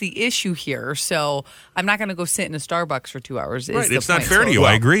the issue here. So I'm not going to go sit in a Starbucks for 2 hours. is Right. the It's not point. fair to So- you.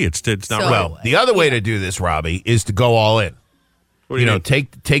 I agree. It's not So- right. Well, the other way to do this, Robbie, is to go all in. What do you mean?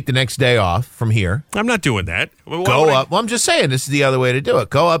 Take the next day off from here. I'm not doing that. Why Go would I- up. Well, I'm just saying this is the other way to do it.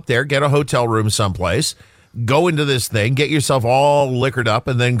 Go up there, get a hotel room someplace, go into this thing, get yourself all liquored up,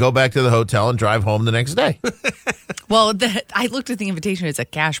 and then go back to the hotel and drive home the next day. Well, I looked at the invitation. It's a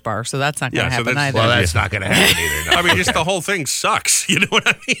cash bar, so that's not going Yeah, to so happen that's- either. Well, that's not going to happen either. No. I mean, just the whole thing sucks. You know what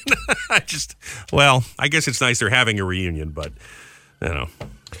I mean? I guess it's nice they're having a reunion, but you know,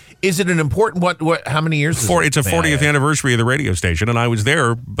 Is it an important what? How many years? it's a 40th anniversary of the radio station, and I was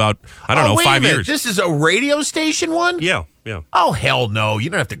there about I don't know wait a 5 minute. years. This is a radio station one. Yeah. Oh hell no! You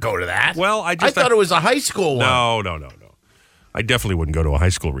don't have to go to that. Well, I thought it was a high school one. No. I definitely wouldn't go to a high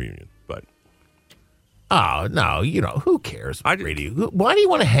school reunion, but Oh no! Who cares? Radio. Why do you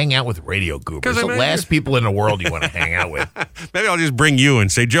want to hang out with radio goobers? 'Cause I The mean- last people in the world you want to hang out with. maybe I'll just bring you and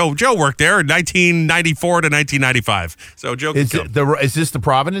say Joe worked there in 1994 to 1995. So Joe can come. Is this the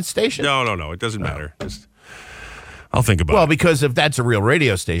Providence station? No, it doesn't matter. I'll think about Well, it. because if that's a real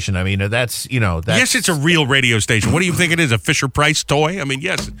radio station, I mean, that's. Yes, it's a real radio station. What do you think it is? A Fisher-Price toy? I mean,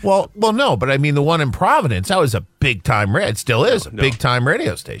 yes. Well, no, but I mean, the one in Providence, that was a big time. It still is a big time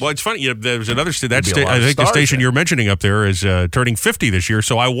radio station. Well, it's funny. There's another There'd be a lot I of think the stars station there. you're mentioning up there is turning 50 this year.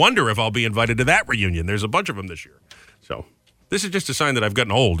 So I wonder if I'll be invited to that reunion. There's a bunch of them this year. So this is just a sign that I've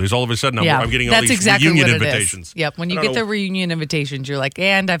gotten old. Is all of a sudden I'm getting all that's these exactly reunion what it invitations. is. Yep. When I you don't get know. the reunion invitations, you're like,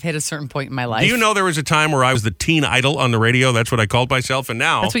 and I've hit a certain point in my life. Do you know there was a time where I was the teen idol on the radio? That's what I called myself, and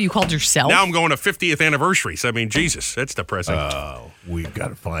now That's what you called yourself? Now I'm going to 50th anniversaries. I mean, Jesus, that's depressing. Oh, we've got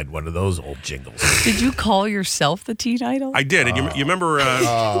to find one of those old jingles. Did you call yourself the teen idol? I did, and you remember?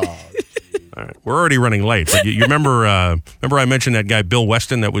 All right, we're already running late, but you remember? Remember I mentioned that guy Bill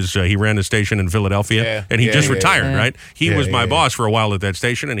Weston that was he ran a station in Philadelphia, and he just retired, right? He was my boss for a while at that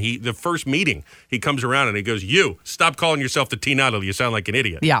station, and the first meeting he comes around and he goes, "You stop calling yourself the teen idol. You sound like an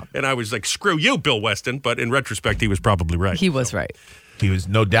idiot." Yeah, and I was like, "Screw you, Bill Weston." But in retrospect, he was probably right. He was right. He was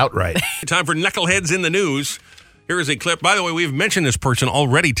no doubt right. Time for Knuckleheads in the News. Here is a clip. By the way, we've mentioned this person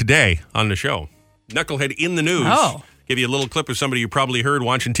already today on the show. Knucklehead in the News. Oh. Give you a little clip of somebody you probably heard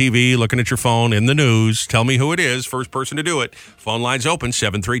watching TV, looking at your phone in the news. Tell me who it is. First person to do it. Phone lines open,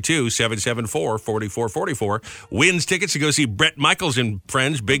 732-774-4444. Wins tickets to go see Bret Michaels and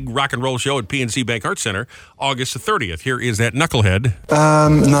Friends, big rock and roll show at PNC Bank Arts Center, August the 30th. Here is that Knucklehead.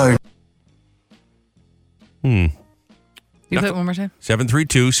 No. You play it one more time?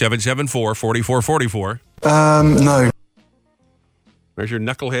 732-774-4444. No. There's your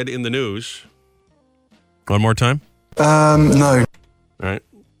Knucklehead in the News. One more time? No. All right.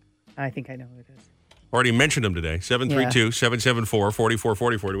 I think I know who it is. Already mentioned them today.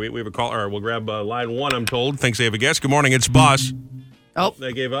 732-774-4444. Do we have a call? All right, we'll grab line 1, I'm told. Thinks they have a guest. Good morning, it's the boss. Oh.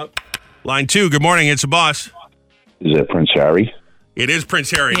 They gave up. Line 2, good morning, it's the boss. Is that Prince Harry? It is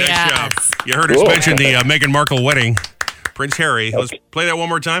Prince Harry. Yes. Nice job. You heard us Cool. mention the Meghan Markle wedding. Prince Harry. Let's play that one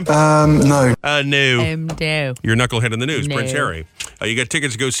more time. No. No. No. Your Knucklehead in the News, No. Prince Harry. You got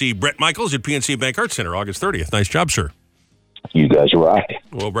tickets to go see Bret Michaels at PNC Bank Arts Center, August 30th. Nice job, sir. You guys are right.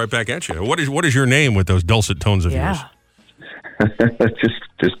 Well, right back at you. What is your name with those dulcet tones of yours? Yeah.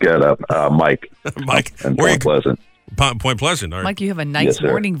 just got up. Mike. Mike, And where Point Pleasant. Point Pleasant. Mike, you have a nice Yes, sir.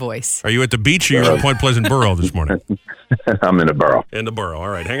 morning voice. Are you at the beach or you're at Point Pleasant Borough this morning? I'm in a borough. In the borough. All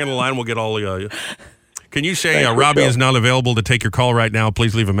right. Hang on the line. We'll get all the... Can you say Thanks, Robby Rochelle. is not available to take your call right now?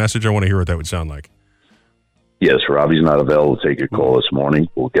 Please leave a message. I want to hear what that would sound like. Yes, Robbie's not available to take your call this morning.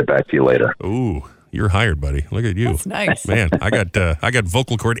 We'll get back to you later. Ooh, you're hired, buddy. Look at you. That's nice. Man, I got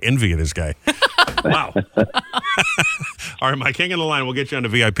vocal cord envy of this guy. Wow. All right, Mike, hang on the line. We'll get you on the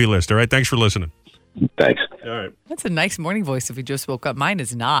VIP list. All right, thanks for listening. Thanks. All right. That's a nice morning voice if you just woke up. Mine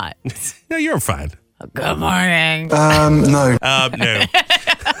is not. No, you're fine. Good morning. No. No.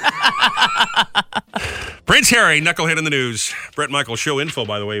 Prince Harry, knucklehead in the news. Brett Michaels show info,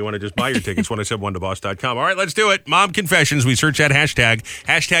 by the way. You want to just buy your tickets, 1071theboss.com. All right, let's do it. Mom Confessions. We search that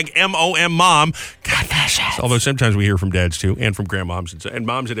hashtag MOM Confessions. Although sometimes we hear from dads, too, and from grandmoms and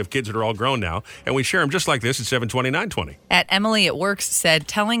moms that have kids that are all grown now. And we share them just like this at 72920. At Emily at Works said,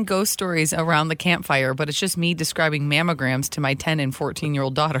 telling ghost stories around the campfire, but it's just me describing mammograms to my 10 and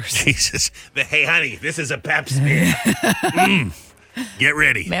 14-year-old daughters. Jesus. Hey, honey, this is a pap smear. Get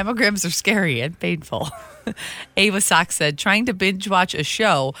ready. Mammograms are scary and painful. Ava Sock said, trying to binge watch a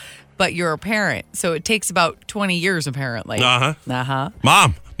show, but you're a parent, so it takes about 20 years, apparently. Mom,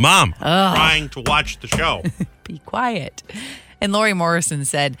 trying to watch the show. Be quiet. And Lori Morrison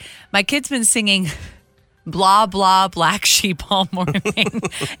said, my kid's been singing blah, blah, black sheep all morning.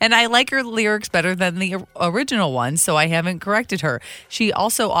 And I like her lyrics better than the original one, so I haven't corrected her. She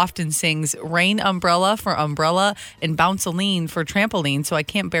also often sings rain umbrella for umbrella and bounceline for trampoline, so I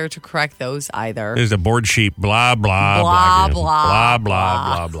can't bear to correct those either. There's a board sheep, blah, blah, Blah, blah, blah,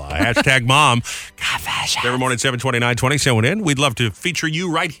 blah, blah, blah. Hashtag mom. Every morning, 72920, send in. We'd love to feature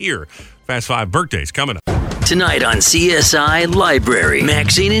you right here. Fast 5 birthdays coming up. Tonight on CSI Library,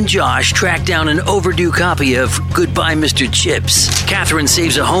 Maxine and Josh track down an overdue copy of Goodbye, Mr. Chips. Catherine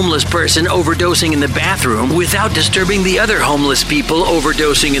saves a homeless person overdosing in the bathroom without disturbing the other homeless people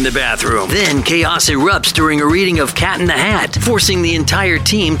overdosing in the bathroom. Then chaos erupts during a reading of Cat in the Hat, forcing the entire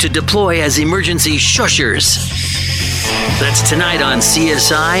team to deploy as emergency shushers. That's tonight on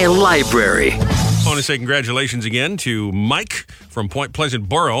CSI Library. I want to say congratulations again to Mike from Point Pleasant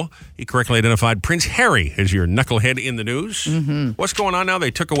Borough. He correctly identified Prince Harry as your knucklehead in the news. Mm-hmm. What's going on now?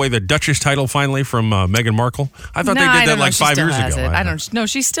 They took away the Duchess title finally from Meghan Markle. I thought they did that like 5 years ago. I don't know.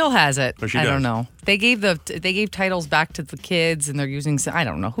 She still has it. Oh, she I does. don't know. They gave titles back to the kids, and they're using. I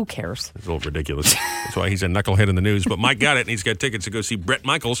don't know. Who cares? It's a little ridiculous. That's why he's a knucklehead in the news. But Mike got it, and he's got tickets to go see Brett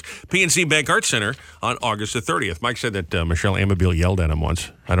Michaels, PNC Bank Arts Center on August the 30th. Mike said that Michelle Amabile yelled at him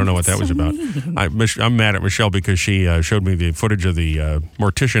once. I don't know what that was about. I'm mad at Michelle because she showed me the footage of the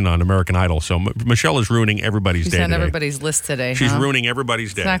mortician on American Idol. So Michelle is ruining everybody's day She's on today. everybody's list today. She's huh? ruining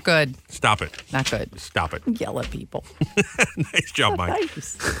everybody's day. It's not good. Stop it. Not good. Stop it. Yell at people. Nice job, Mike.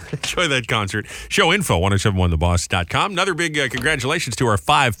 Nice. Enjoy that concert. Show info, 1071theboss.com. Another big congratulations to our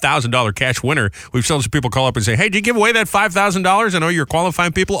 $5,000 cash winner. We've still some people call up and say, hey, did you give away that $5,000? I know you're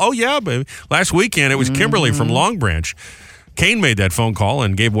qualifying people. Oh, yeah, baby. Last weekend, it was Kimberly from Long Branch. Kane made that phone call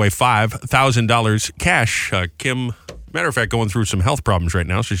and gave away $5,000 cash. Kim, matter of fact, going through some health problems right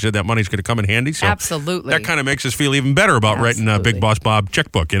now. So she said that money's going to come in handy. So Absolutely. that kind of makes us feel even better about writing Big Boss Bob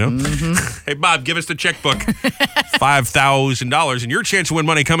checkbook, you know? Hey, Bob, give us the checkbook. $5,000. And your chance to win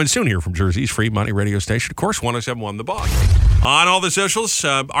money coming soon here from Jersey's free money radio station. Of course, 1071 The Boss. On all the socials,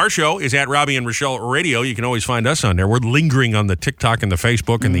 our show is at Robby and Rochelle Radio. You can always find us on there. We're lingering on the TikTok and the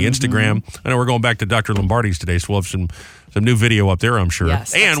Facebook and the Instagram. I know we're going back to Dr. Lombardi's today, so we'll have some new video up there, I'm sure.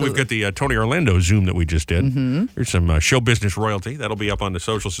 Yes, and absolutely. we've got the Tony Orlando Zoom that we just did. There's some show business royalty. That'll be up on the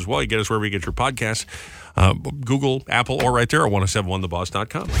socials as well. You get us wherever you get your podcasts. Google, Apple, or right there at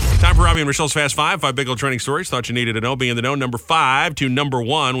 1071theboss.com. Time for Robby and Rochelle's Fast 5 big old trending stories. Thought you needed to know. Be in the know. Number 5 to number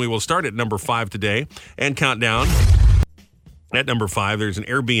 1. We will start at number 5 today and count down. At number 5, there's an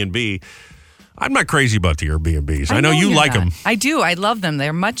Airbnb. I'm not crazy about the Airbnbs. I know you you're like not. them. I do. I love them.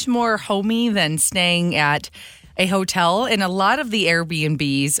 They're much more homey than staying at a hotel. And a lot of the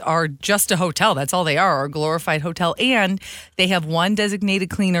Airbnbs are just a hotel. That's all they are, a glorified hotel. And they have one designated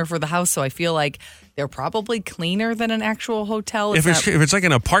cleaner for the house. So I feel like they're probably cleaner than an actual hotel. If it's like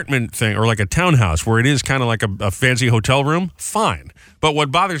an apartment thing or like a townhouse where it is kind of like a fancy hotel room, fine. But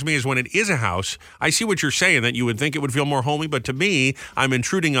what bothers me is when it is a house, I see what you're saying, that you would think it would feel more homey, but to me, I'm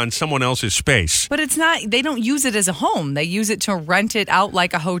intruding on someone else's space. But it's not, they don't use it as a home. They use it to rent it out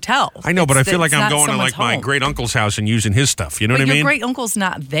like a hotel. I know, but I feel like It's I'm not going to someone's like my home. great uncle's house and using his stuff. You know But what I your mean? great uncle's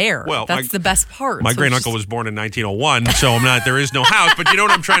not there. Well, that's the best part. My So great it's uncle was born in 1901, so there is no house. But you know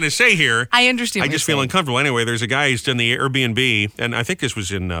what I'm trying to say here? I understand I what just you're feel saying. uncomfortable. Anyway, there's a guy who's done the Airbnb, and I think this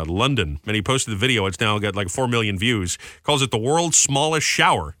was in London, and he posted the video. It's now got like 4 million views. Calls it the world's smallest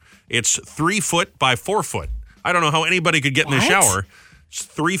shower. It's 3 foot by 4 foot. I don't know how anybody could get in the What? shower. It's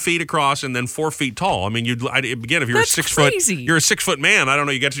 3 feet across and then 4 feet tall. I mean, again, if you're That's a 6 crazy. foot, you're a 6 foot man. I don't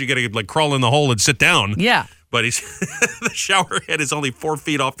know. You got to like crawl in the hole and sit down. Yeah. But the shower head is only 4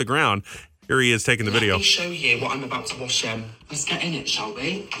 feet off the ground. Here he is taking the video. Let me show you what I'm about to wash. Let's get in it, shall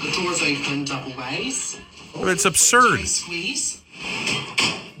we? The door's open double ways. Well, it's absurd. Okay, squeeze.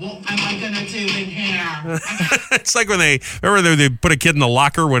 What am I gonna do in here? It's like when they put a kid in the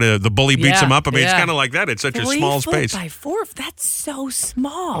locker when the bully beats him up. I mean, it's kind of like that. It's such a small 3 space. foot by 4. That's so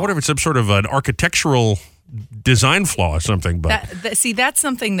small. I wonder if it's some sort of an architectural design flaw or something. But See, that's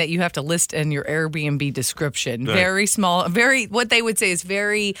something that you have to list in your Airbnb description. Right. Very small, very what they would say is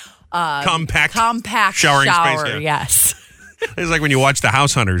very compact showering space. Yeah. Yes. It's like when you watch The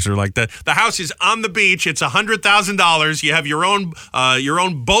House Hunters. They're like the house is on the beach. It's $100,000. You have your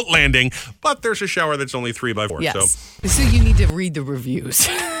own boat landing, but there's a shower that's only 3 by 4. Yes. So you need to read the reviews.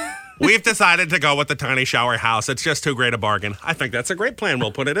 We've decided to go with the tiny shower house. It's just too great a bargain. I think that's a great plan.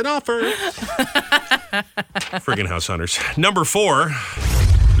 We'll put it in offer. Friggin' House Hunters. Number 4,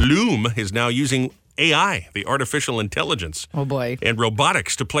 Loom is now using AI, the artificial intelligence, Oh boy. and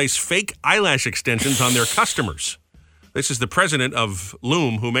robotics to place fake eyelash extensions on their customers. This is the president of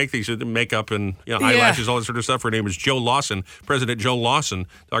Loom, who make these makeup and eyelashes, all that sort of stuff. Her name is Joe Lawson, President Joe Lawson,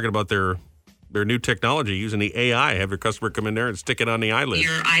 talking about their new technology using the AI. Have your customer come in there and stick it on the eyelid.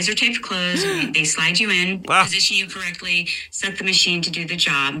 Your eyes are taped closed. They slide you in, position you correctly, set the machine to do the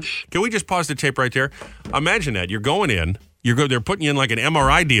job. Can we just pause the tape right there? Imagine that. You're going in. They're putting you in like an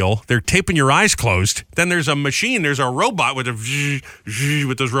MRI deal. They're taping your eyes closed. Then there's a machine. There's a robot with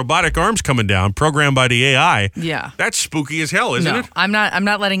with those robotic arms coming down, programmed by the AI. Yeah. That's spooky as hell, isn't it? I'm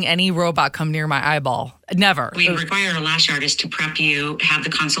not letting any robot come near my eyeball. Never. We require a lash artist to prep you, have the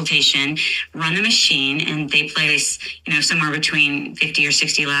consultation, run the machine, and they place, somewhere between 50 or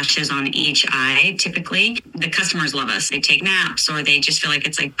 60 lashes on each eye, typically. The customers love us. They take naps, or they just feel like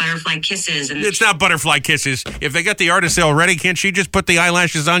it's like butterfly kisses. And It's not butterfly kisses. If they got the artist already, can't she just put the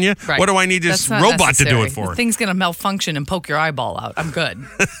eyelashes on you? Right. What do I need this That's not robot to do necessary. it for? The thing's going to malfunction and poke your eyeball out. I'm good.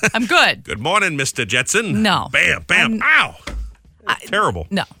 I'm good. Good morning, Mr. Jetson. No. Bam, bam, ow. Terrible.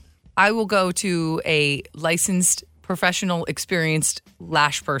 No. I will go to a licensed, professional, experienced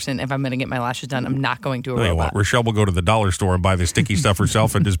lash person if I'm going to get my lashes done. I'm not going to a Tell you robot. what, Rochelle will go to the dollar store and buy the sticky stuff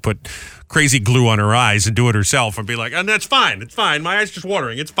herself and just put crazy glue on her eyes and do it herself and be like, and that's fine. It's fine. My eye's just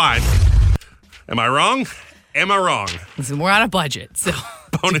watering. It's fine. Am I wrong? Am I wrong? Listen, we're on a budget, so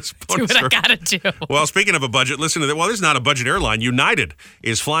Bonus. do what I got to do. Well, speaking of a budget, listen to that. Well, this is not a budget airline. United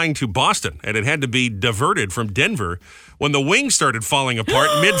is flying to Boston, and it had to be diverted from Denver when the wings started falling apart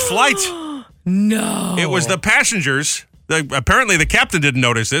mid-flight. No. It was the passengers. Apparently, the captain didn't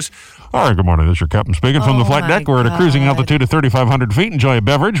notice this. All right, good morning. This is your captain speaking from the flight deck. We're at a cruising altitude of 3,500 feet. Enjoy a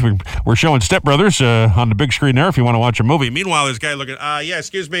beverage. We're showing Step Brothers on the big screen there if you want to watch a movie. Meanwhile, this guy looking,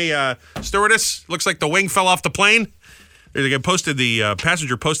 excuse me, stewardess. Looks like the wing fell off the plane. The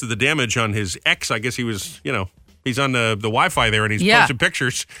passenger posted the damage on his X. I guess he was, he's on the Wi-Fi there and he's posting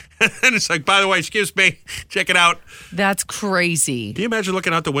pictures. And it's like, by the way, excuse me, check it out. That's crazy. Can you imagine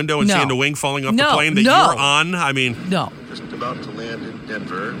looking out the window and No. seeing the wing falling off the No, plane that no. you're on? I mean, No. Just about to land in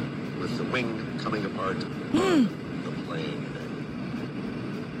Denver with the wing coming apart on the plane.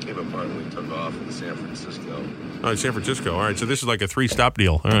 Came apart when we took off in San Francisco. Oh, San Francisco. All right, so this is like a 3-stop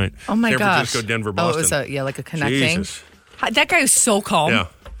deal. All right. Oh, my San gosh. Francisco, Denver, Boston. Oh, it was like a connecting. Jesus. That guy is so calm. Yeah.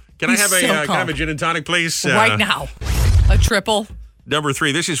 Can I He's have so can I calm. have a gin and tonic, please? Right now. A triple. Number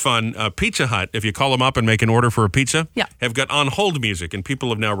 3, this is fun. Pizza Hut, if you call them up and make an order for a pizza, have got on hold music, and people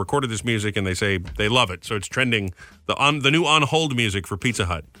have now recorded this music, and they say they love it. So it's trending, the new on hold music for Pizza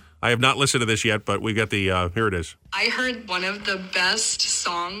Hut. I have not listened to this yet, but we got the, here it is. I heard one of the best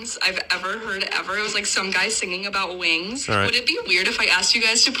songs I've ever heard ever. It was like some guy singing about wings. All right. Would it be weird if I asked you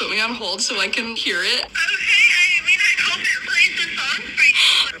guys to put me on hold so I can hear it?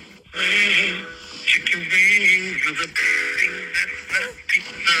 Chicken wings with a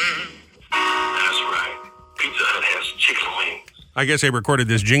pizza. That's right. Pizza Hut has chicken wings. I guess they recorded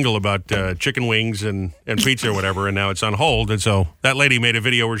this jingle about chicken wings and pizza or whatever, and now it's on hold. And so that lady made a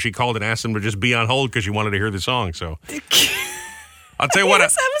video where she called and asked them to just be on hold because she wanted to hear the song. So I'll tell you what. That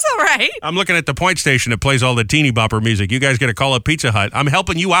was all right. I'm looking at the point station that plays all the teeny bopper music. You guys got to call up Pizza Hut. I'm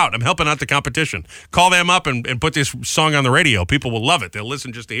helping you out. I'm helping out the competition. Call them up and put this song on the radio. People will love it. They'll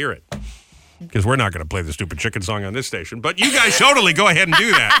listen just to hear it. Because we're not going to play the stupid chicken song on this station. But you guys totally go ahead and do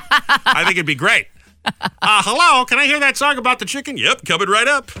that. I think it'd be great. Hello, can I hear that song about the chicken? Yep, coming right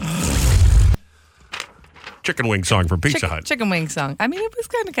up. chicken wing song from Pizza Hut. Chicken wing song. I mean, it was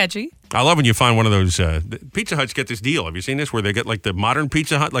kind of catchy. I love when you find one of those. Pizza Huts get this deal. Have you seen this? Where they get like the modern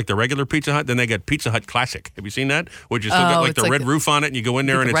Pizza Hut, like the regular Pizza Hut, then they get Pizza Hut Classic. Have you seen that? Which is still got like the red roof on it, and you go in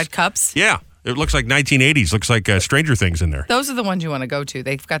there and it's red cups. Yeah. It looks like 1980s. Looks like Stranger Things in there. Those are the ones you want to go to.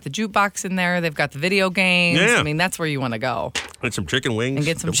 They've got the jukebox in there. They've got the video games. Yeah. I mean, that's where you want to go. And some chicken wings. And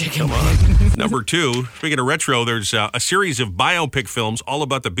get some chicken wings. On. Number 2, speaking of retro, there's a series of biopic films all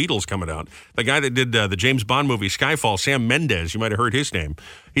about the Beatles coming out. The guy that did the James Bond movie Skyfall, Sam Mendes, you might have heard his name.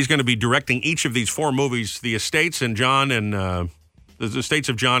 He's going to be directing each of these 4 movies. The estates and John and... the estates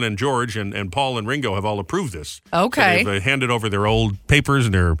of John and George and Paul and Ringo have all approved this. Okay. So they've handed over their old papers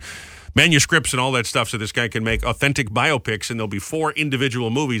and their manuscripts and all that stuff so this guy can make authentic biopics, and there'll be 4 individual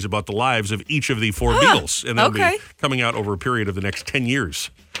movies about the lives of each of the 4 Beatles. And they'll be coming out over a period of the next 10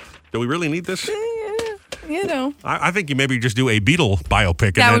 years. Do we really need this? You know. I think you maybe just do a Beatle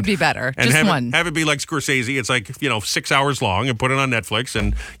biopic. That would be better. And just one. Have it be like Scorsese. It's like, 6 hours long, and put it on Netflix,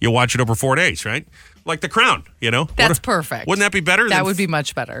 and you watch it over 4 days, right? Like The Crown, That's perfect. Wouldn't that be better? That would be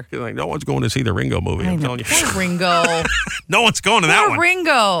much better. You're like, no one's going to see the Ringo movie. I'm telling you. Poor Ringo. No one's going to that one.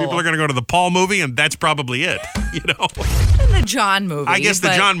 Ringo. People are going to go to the Paul movie, and that's probably it. And the John movie. I guess the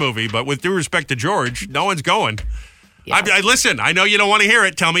John movie, but with due respect to George, no one's going. Yeah. I listen, I know you don't want to hear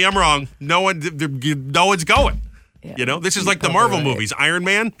it. Tell me I'm wrong. No one's going. Yeah. This is like the Marvel movies. Iron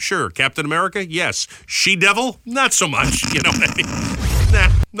Man, sure. Captain America, yes. She-Devil, not so much. Nah,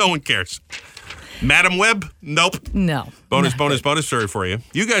 no one cares. Madam Web, nope. No. Bonus story for you.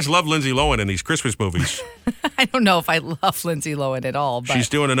 You guys love Lindsay Lohan in these Christmas movies. I don't know if I love Lindsay Lohan at all. But. She's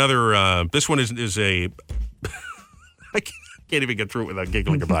doing another, this one is a, I can't even get through it without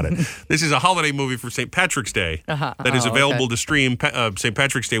giggling about it. This is a holiday movie for St. Patrick's Day that is available to stream St.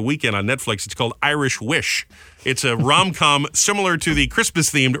 Patrick's Day weekend on Netflix. It's called Irish Wish. It's a rom-com similar to the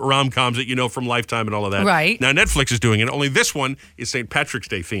Christmas-themed rom-coms that you know from Lifetime and all of that. Right. Now, Netflix is doing it. Only this one is St. Patrick's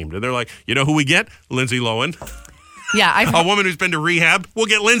Day themed. And they're like, you know who we get? Lindsay Lohan. Yeah, a woman who's been to rehab. We'll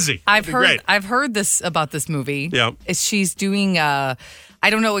get Lindsay. I've heard this about this movie. Yeah. She's doing I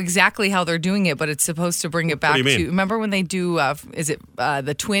don't know exactly how they're doing it, but it's supposed to bring it back to. Remember when they do? Is it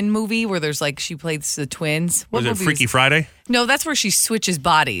the twin movie where there's like she plays the twins? Was it Freaky Friday? No, that's where she switches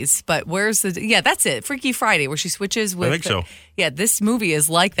bodies. But where's the? Yeah, that's it. Freaky Friday, where she switches with. I think so. Yeah, this movie is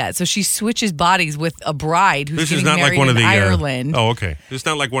like that. So she switches bodies with a bride who's this is getting not married like one of in the Ireland. Oh, okay. It's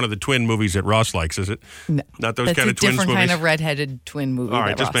not like one of the twin movies that Ross likes, is it? No, not those kind of twins movies. It's a different kind of redheaded twin movie. All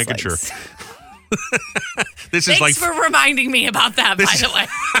right, that just Ross making likes. sure. Thanks for reminding me about that, by the way.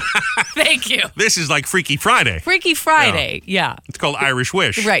 Thank you. This is like Freaky Friday. Freaky Friday, yeah. It's called Irish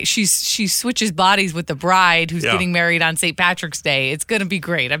Wish. Right. She switches bodies with the bride who's getting married on St. Patrick's Day. It's going to be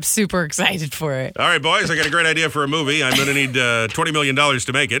great. I'm super excited for it. All right, boys, I got a great idea for a movie. I'm going to need $20 million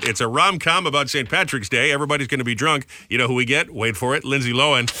to make it. It's a rom-com about St. Patrick's Day. Everybody's going to be drunk. You know who we get? Wait for it. Lindsay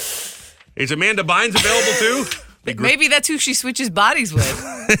Lohan. Is Amanda Bynes available too? Maybe that's who she switches bodies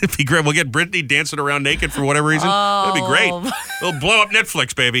with. It'd be great. We'll get Britney dancing around naked for whatever reason. That'd be great. It'll blow up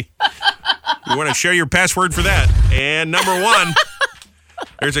Netflix, baby. You want to share your password for that. And number 1,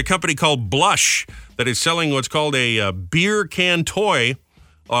 there's a company called Blush that is selling what's called a beer can toy,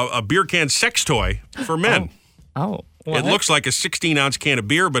 a beer can sex toy for men. Oh. It looks like a 16-ounce can of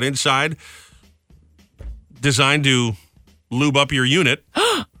beer, but inside, designed to lube up your unit.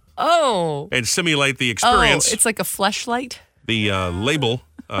 Oh. And simulate the experience. Oh, it's like a fleshlight? The label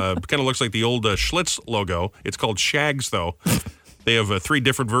kind of looks like the old Schlitz logo. It's called Shags, though. They have 3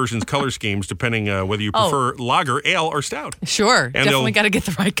 different versions, color schemes, depending whether you prefer lager, ale, or stout. Sure. And definitely got to get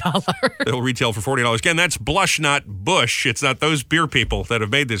the right color. They'll retail for $40. Again, that's Blush, not Bush. It's not those beer people that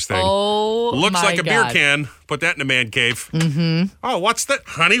have made this thing. Oh, looks my like a beer God. can. Put that in a man cave. Mm-hmm. Oh, what's that?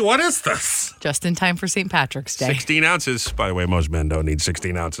 Honey, what is this? Just in time for St. Patrick's Day. 16 ounces. By the way, most men don't need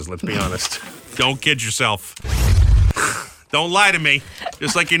 16 ounces, let's be honest. Don't kid yourself. Don't lie to me.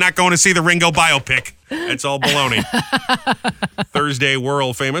 Just like you're not going to see the Ringo biopic. That's all baloney. Thursday,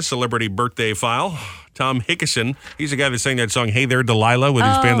 world famous celebrity birthday file. Tom Hickison. He's the guy that sang that song, Hey There, Delilah, with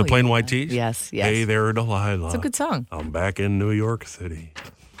his band, The Plain White Tees. Yes. Hey There, Delilah. It's a good song. I'm back in New York City.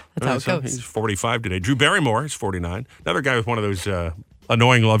 That's how it goes. He's 45 today. Drew Barrymore is 49. Another guy with one of those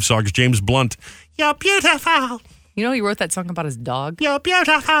annoying love songs, James Blunt. You're beautiful. You know he wrote that song about his dog? You're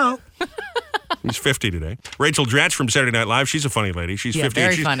beautiful. He's 50 today. Rachel Dratch from Saturday Night Live. She's a funny lady. She's 50.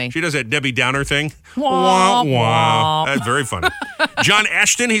 Very funny. She does that Debbie Downer thing. Wah, wah. That's very funny. John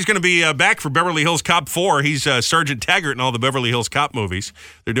Ashton, he's going to be back for Beverly Hills Cop 4. He's Sergeant Taggart in all the Beverly Hills Cop movies.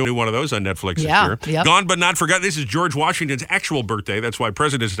 They're doing one of those on Netflix this year. Yep. Gone but not forgotten. This is George Washington's actual birthday. That's why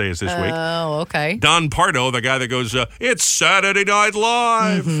President's Day is this week. Oh, okay. Don Pardo, the guy that goes, it's Saturday Night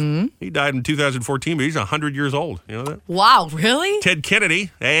Live. Mm-hmm. He died in 2014, but he's 100 years old. You know that? Wow, really? Ted Kennedy,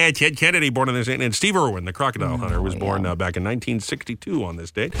 born on this date. And Steve Irwin, the crocodile hunter, was born back in 1962 on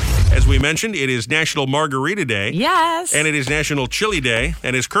this date. As we mentioned, it is National Margarita Day. Yes. And it is National Chili Day.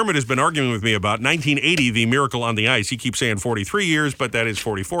 And as Kermit has been arguing with me about 1980, the Miracle on the Ice, he keeps saying 43 years, but that is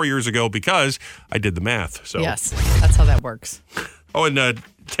 44 years ago because I did the math. So yes, that's how that works. Oh, and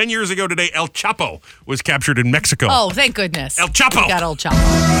 10 years ago today, El Chapo was captured in Mexico. Oh, thank goodness. El Chapo. We got El Chapo.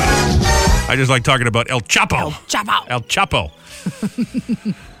 I just like talking about El Chapo. El Chapo. El Chapo.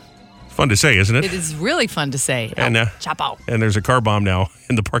 Fun to say, isn't it? It is really fun to say. And, El Chapo. And there's a car bomb now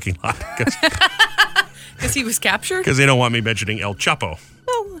in the parking lot. Because he was captured? Because they don't want me mentioning El Chapo.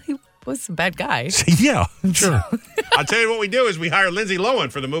 Well, he was a bad guy. Yeah, sure. I'll tell you what we do is we hire Lindsay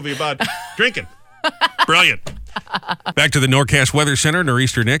Lohan for the movie about drinking. Brilliant. Back to the Norcast Weather Center.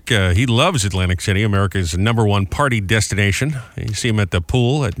 Nor'easter Nick, he loves Atlantic City, America's #1 party destination. You see him at the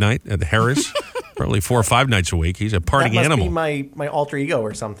pool at night at the Harris, probably 4 or 5 nights a week. He's a party that must animal. Be my alter ego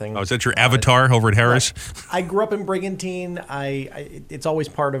or something. Oh, is that your avatar over at Harris? I grew up in Brigantine. It's always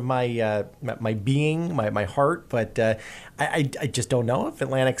part of my my being, my heart. But I just don't know if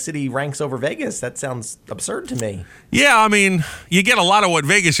Atlantic City ranks over Vegas. That sounds absurd to me. Yeah, I mean, you get a lot of what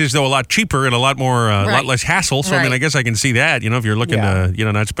Vegas is, though, a lot cheaper and a lot more, a lot less hassle. So, I mean, I guess I can see that. You know, if you're looking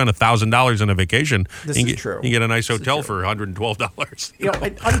to, not spend $1,000 on a vacation, this you is get, true. You get a nice hotel for $112. You know,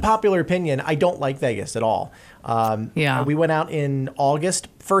 unpopular opinion, I don't like Vegas at all. We went out in August.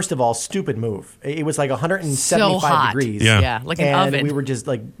 First of all, stupid move. It was like 175 degrees. Yeah, like an oven. We were just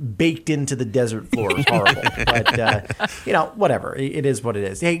like baked into the desert floor. It was horrible. But, whatever. It is what it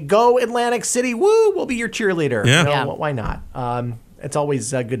is. Hey, go Atlantic City. Woo, we'll be your cheerleader. Yeah. Why not? It's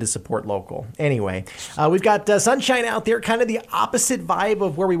always good to support local. Anyway, we've got sunshine out there, kind of the opposite vibe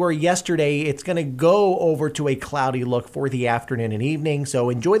of where we were yesterday. It's going to go over to a cloudy look for the afternoon and evening, so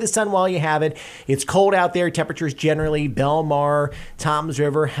enjoy the sun while you have it. It's cold out there. Temperatures generally, Belmar, Toms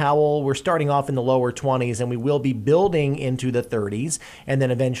River, Howell, we're starting off in the lower 20s, and we will be building into the 30s, and then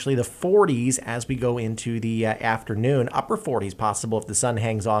eventually the 40s as we go into the afternoon. Upper 40s possible if the sun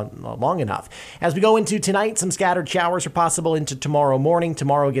hangs on long enough. As we go into tonight, some scattered showers are possible into tomorrow morning.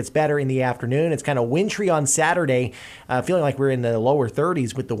 Tomorrow gets better in the afternoon. It's kind of wintry on Saturday, feeling like we're in the lower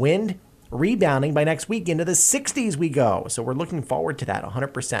 30s with the wind rebounding. By next week into the 60s we go. So we're looking forward to that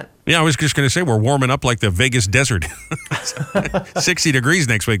 100%. Yeah, I was just going to say we're warming up like the Vegas desert. 60 degrees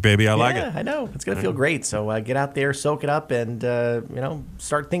next week, baby. I like it. I know. It's going to feel great. So get out there, soak it up, and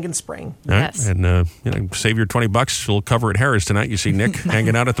start thinking spring. Yes. Right. And save your $20. We'll cover at Harris tonight. You see Nick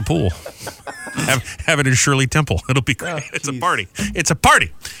hanging out at the pool. Have it in Shirley Temple. It'll be great. It's a party. It's a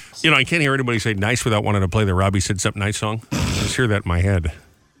party. I can't hear anybody say nice without wanting to play the Robby Said Something Nice song. I just hear that in my head.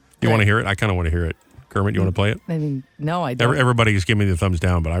 You want to hear it? I kind of want to hear it. Kermit, you want to play it? I mean, no, I don't. Everybody's giving me the thumbs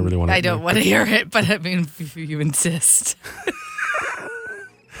down, but I really want to. I don't want to hear it, but I mean, if you insist.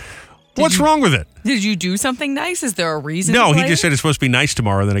 What's wrong with it? Did you do something nice? Is there a reason? No, he just said it's supposed to be nice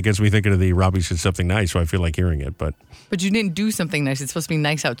tomorrow. Then it gets me thinking of the Robby Said Something Nice, so I feel like hearing it. But you didn't do something nice. It's supposed to be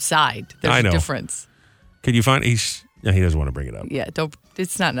nice outside. There's I know. a difference. Can you find? He doesn't want to bring it up. Yeah, don't.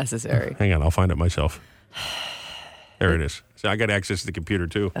 It's not necessary. Hang on, I'll find it myself. There it is. So I got access to the computer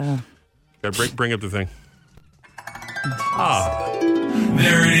too. Bring up the thing.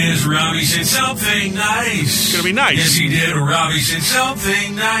 There it is. Robby said something nice. It's gonna be nice. Yes, he did. Robby said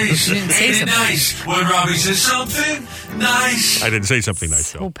something nice. You didn't say Ain't something. it nice when Robby says something nice? I didn't say something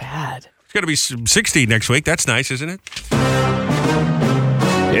nice though. So bad. It's gonna be 60 next week. That's nice, isn't it?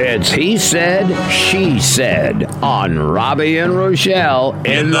 It's He Said, She Said on Robby and Rochelle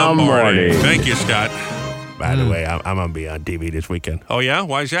in the morning. Thank you, Scott. By the way, I'm going to be on TV this weekend. Oh, yeah?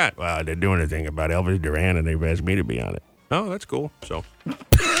 Why is that? Well, they're doing a thing about Elvis Duran, and they've asked me to be on it. Oh, that's cool. So,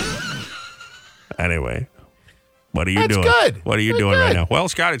 anyway, what are you doing? Good. What are you doing right now? Well,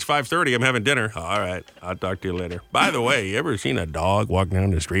 Scott, it's 5:30. I'm having dinner. All right. I'll talk to you later. By the way, you ever seen a dog walking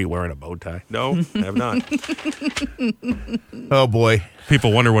down the street wearing a bow tie? No, have not. Oh, boy.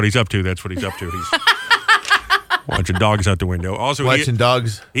 People wonder what he's up to. That's what he's up to. He's watching dogs out the window. Also, watching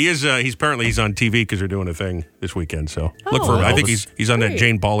dogs. He is. He's on TV because they're doing a thing this weekend. So look for him. I think he's on that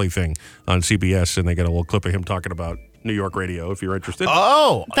Jane Pauley thing on CBS, and they got a little clip of him talking about New York radio. If you're interested.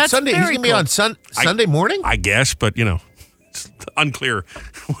 Oh, That's Sunday. He's very gonna be on Sunday morning. I guess, but It's unclear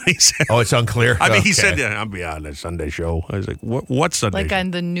what he said. Oh, it's unclear? I mean, he Okay. said, I'll be on the Sunday show. I was like, what Sunday Like show?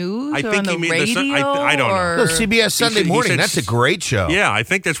 on the news I or think on he the mean the radio? I don't know. or- No, CBS Sunday He Morning. said- That's a great show. Yeah, I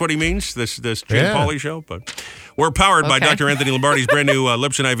think that's what he means, this Jane Yeah. Pauley show. But we're powered by Okay. Dr. Anthony Lombardi's brand new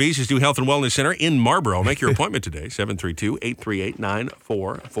Lips and IVs, his new health and wellness center in Marlboro. Make your appointment today,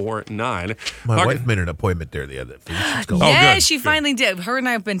 732-838-9449. My wife made an appointment there the other day. Yeah, good, she good. finally did. Her and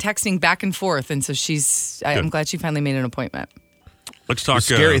I have been texting back and forth, and so I'm glad she finally made an appointment. Let's talk. The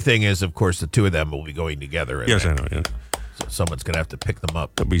scary thing is, of course, the two of them will be going together. Yes, I know. Yeah. So someone's going to have to pick them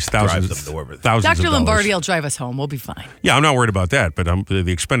up. There'll be drive thousands, them to wherever. thousands Dr. of Lombardi dollars. will drive us home. We'll be fine. Yeah, I'm not worried about that, but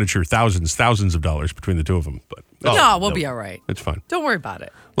the expenditure, thousands of dollars between the two of them. But no, we'll be all right. it's fine. Don't worry about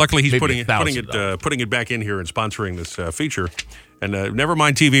it. Luckily, he's Maybe putting it back in here and sponsoring this feature. And never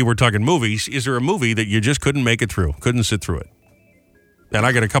mind TV, we're talking movies. Is there a movie that you just couldn't make it through, couldn't sit through it? And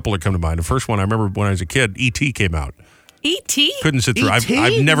I got a couple that come to mind. The first one I remember when I was a kid, E.T. came out. E.T.? Couldn't sit through. E.T.?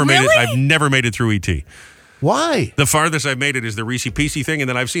 I've never made it. Really? I've never made it through E.T. Why? The farthest I've made it is the Reese Peasy thing, and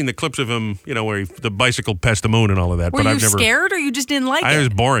then I've seen the clips of him, where the bicycle past the moon and all of that. Were but you I've never. scared or you just didn't like It was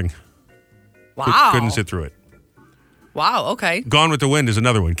it? boring. Wow. Couldn't sit through it. Wow, okay. Gone with the Wind is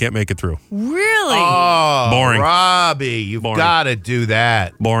another one. Can't make it through. Really? Oh, Boring. Robbie, you've Boring. got to do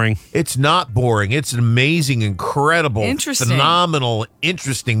that. Boring. It's not boring. It's an amazing, incredible, Interesting. phenomenal,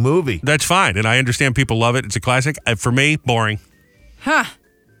 interesting movie. That's fine, and I understand people love it. It's a classic. For me, boring. Huh.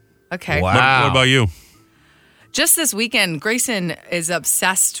 Okay. Wow. What about you? Just this weekend, Grayson is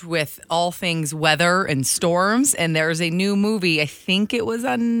obsessed with all things weather and storms, and there's a new movie, I think it was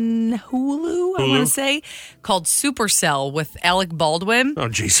on Hulu, I want to say, called Supercell with Alec Baldwin. Oh,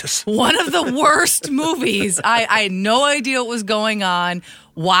 Jesus. One of the worst movies. I had no idea what was going on,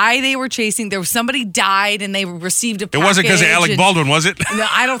 why they were chasing. There was somebody died, and they received a It package. wasn't because of Alec Baldwin, was it? No,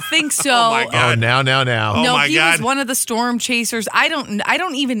 I don't think so. Oh, my God. Oh, now. Oh, No, my he God. was one of the storm chasers. I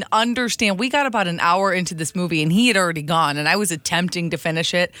don't even understand. We got about an hour into this movie and he had already gone, and I was attempting to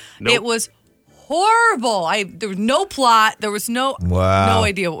finish it. Nope. It was horrible. There was no plot. There was no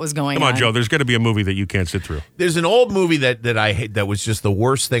idea what was going on. Come on, Joe. There's got to be a movie that you can't sit through. There's an old movie that I hate that was just the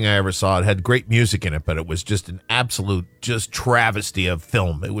worst thing I ever saw. It had great music in it, but it was just an absolute just travesty of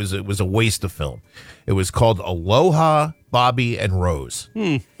film. It was a waste of film. It was called Aloha, Bobby and Rose.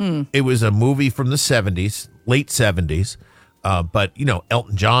 It was a movie from the 70s, late 70s. But,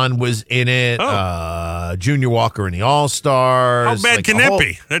 Elton John was in it. Junior Walker and the All-Stars. How bad can that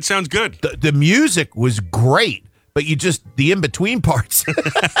be? That sounds good. The music was great, but the in-between parts.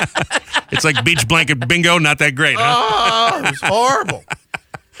 It's like beach blanket bingo, not that great, huh? Oh, it was horrible.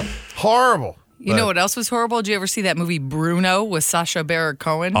 Horrible. You know what else was horrible? Did you ever see that movie Bruno with Sacha Baron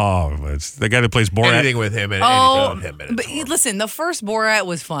Cohen? Oh, it's the guy that plays Borat. Anything with him and Oh, anything with him. but listen, the first Borat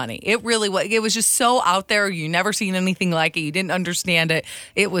was funny. It really was. It was just so out there. You never seen anything like it. You didn't understand it.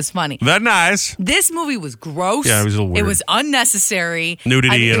 It was funny. That nice. This movie was gross. Yeah, it was a little weird. It was unnecessary.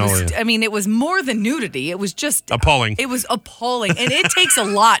 Nudity and all was, that. I mean, it was more than nudity. It was just Appalling. It was appalling, and it takes a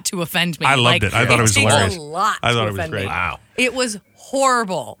lot to offend me. I loved it. I thought it was takes hilarious. a lot. I thought to it was offend great. me. Wow. It was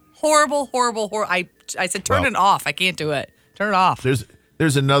horrible. I said, turn it off. I can't do it. Turn it off.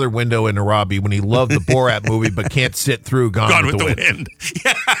 There's another window into Robbie when he loved the Borat movie but can't sit through Gone with the Wind.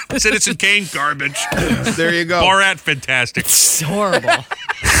 Yeah, Citizen Kane, garbage. There you go. Borat, fantastic. It's horrible.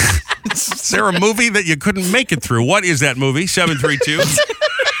 Is there a movie that you couldn't make it through? What is that movie?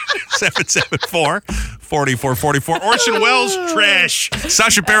 732-774-4444. Orson Welles, trash.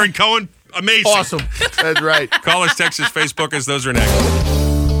 Sacha Baron Cohen, amazing. Awesome. That's right. Call us, text us, Facebook us. Those are next.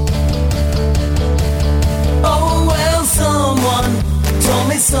 Oh, well, someone told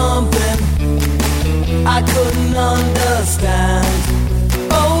me something I couldn't understand.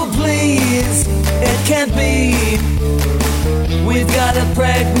 Oh, please, it can't be. We've got a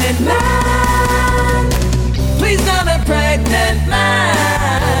pregnant man. Please, not a pregnant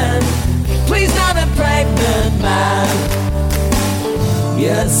man. Please, not a pregnant man.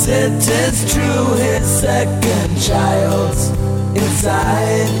 Yes, it is true, his second child's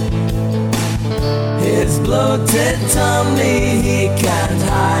inside. His bloated tummy he can't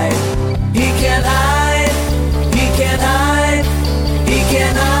hide. He can't hide. He can't hide. He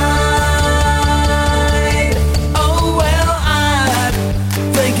can't hide. Oh, well, I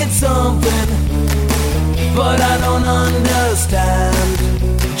think it's something, but I don't understand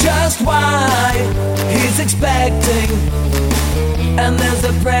just why he's expecting. And there's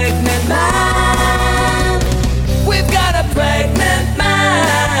a pregnant man. We've got a pregnant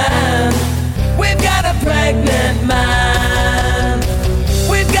man. We've got a pregnant man.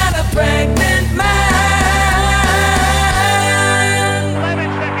 We've got a pregnant man.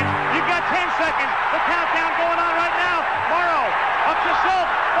 11 seconds. You've got 10 seconds. The countdown going on right now.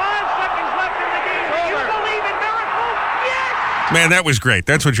 Man, that was great.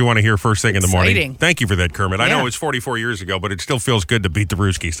 That's what you want to hear first thing in the morning. Exciting. Thank you for that, Kermit. I know Yeah. it was 44 years ago, but it still feels good to beat the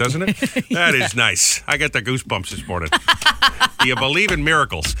Brewskis, doesn't it? That is nice. I got the goosebumps this morning. Do you believe in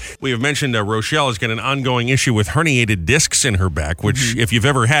miracles? We have mentioned Rochelle has got an ongoing issue with herniated discs in her back, which if you've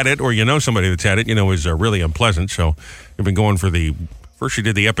ever had it or you know somebody that's had it, you know is really unpleasant. So you've been going for first you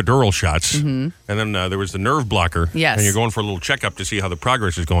did the epidural shots, and then there was the nerve blocker. Yes. And you're going for a little checkup to see how the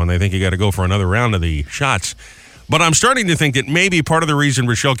progress is going. They think you got to go for another round of the shots. But I'm starting to think that maybe part of the reason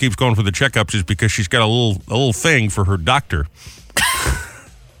Rochelle keeps going for the checkups is because she's got a little thing for her doctor.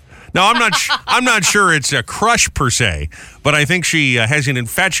 Now, I'm not sure it's a crush per se, but I think she has an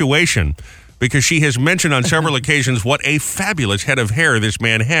infatuation because she has mentioned on several occasions what a fabulous head of hair this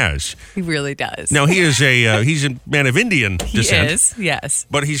man has. He really does. Now, he's a man of Indian descent. He is, yes.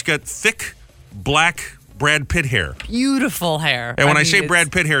 But he's got thick, black Brad Pitt hair. Beautiful hair. And when I say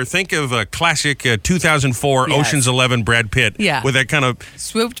Brad Pitt hair, think of a classic 2004 Yes. Ocean's 11 Brad Pitt. Yeah. With that kind of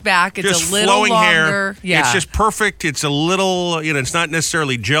swooped back. It's just a little flowing longer. hair. Yeah. It's just perfect. It's a little, it's not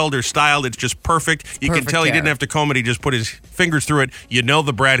necessarily gelled or styled. It's just perfect. You can perfect tell he hair. didn't have to comb it. He just put his fingers through it. You know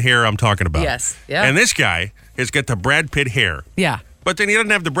the Brad hair I'm talking about. Yes. Yeah. And this guy has got the Brad Pitt hair. Yeah. But then he doesn't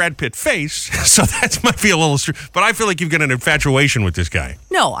have the Brad Pitt face, so that might be a little... But I feel like you've got an infatuation with this guy.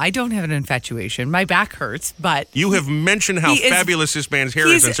 No, I don't have an infatuation. My back hurts, but... You have mentioned how fabulous this man's hair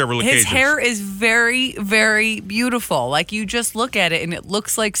is on several occasions. His hair is very, very beautiful. Like, you just look at it, and it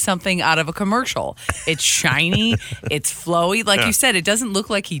looks like something out of a commercial. It's shiny. It's flowy. Like you said, it doesn't look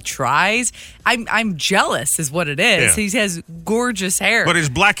like he tries. I'm jealous is what it is. Yeah. He has gorgeous hair. But his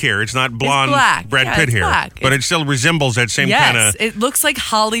black hair, it's not blonde black. Brad Yeah, Pitt it's hair. black. But it still resembles that same kind of... It looks like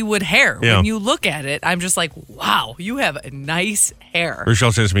Hollywood hair. Yeah. When you look at it, I'm just like, wow, you have a nice hair.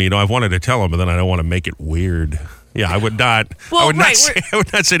 Rochelle says to me, I've wanted to tell him, but then I don't want to make it weird. Yeah, I would not. Well, I would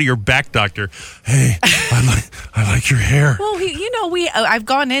not say to your back doctor, "Hey, I like your hair." Well, I've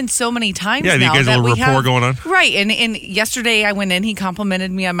gone in so many times. Yeah, now you guys that have a little we rapport going on. Right, and yesterday I went in. He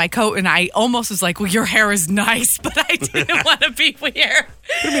complimented me on my coat, and I almost was like, "Well, your hair is nice," but I didn't want to be weird.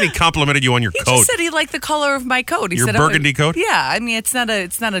 What do you mean he complimented you on your He coat? just said he liked the color of my coat. He Your said, burgundy coat? Yeah, I mean it's not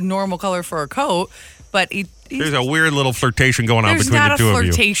a normal color for a coat, but There's a weird little flirtation going on There's between not the two a of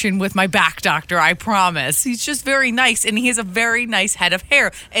you. flirtation with my back doctor, I promise. He's just very nice, and he has a very nice head of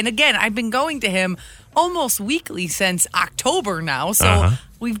hair. And again, I've been going to him almost weekly since October now, so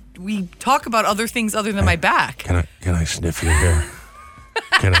we talk about other things other than my back. Can I sniff your hair?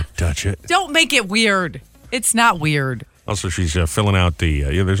 Can I touch it? Don't make it weird. It's not weird. Also, she's filling out the.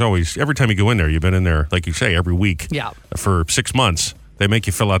 There's always every time you go in there, you've been in there like you say every week. Yeah. For 6 months. They make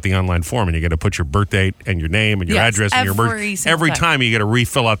you fill out the online form, and you got to put your birth date and your name and your address and your birth. Every time you got to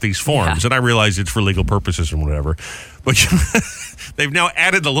refill out these forms, and I realize it's for legal purposes and whatever. But they've now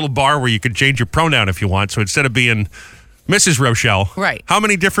added the little bar where you can change your pronoun if you want. So instead of being Mrs. Rochelle, right? How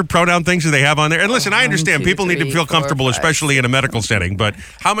many different pronoun things do they have on there? And listen, I understand people need to feel comfortable, especially in a medical setting. But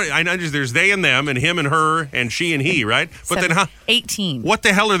how many? I know there's they and them, and him and her, and she and he, right? But then 18. What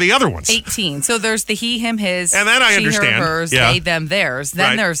the hell are the other ones? 18. So there's the he, him, his, and that I she, understand. her, hers, yeah. they, them, theirs.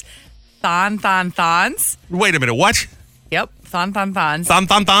 Then there's thons. Wait a minute, what? Yep, thons. Thon.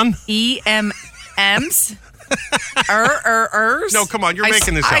 EMMs. ers. No, come on, you're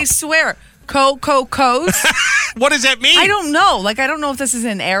making this up. I swear. Co's. What does that mean? I don't know. Like, I don't know if this is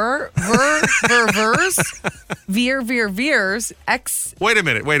an error. Vers. Veers. X. Wait a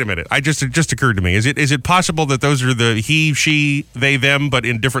minute. It just occurred to me. Is it possible that those are the he, she, they, them, but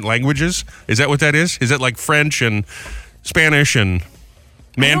in different languages? Is that what that is? Is it like French and Spanish and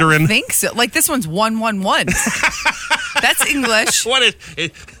Mandarin? I don't think so. Like, this one's 111. That's English. What is?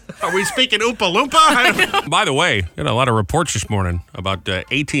 Are we speaking Oompa Loompa? By the way, got a lot of reports this morning about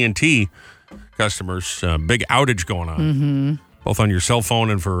AT&T customers. Big outage going on, both on your cell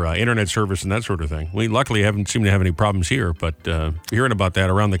phone and for internet service and that sort of thing. We luckily haven't seemed to have any problems here, but hearing about that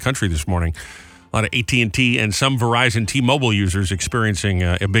around the country this morning. A lot of AT&T and some Verizon T-Mobile users experiencing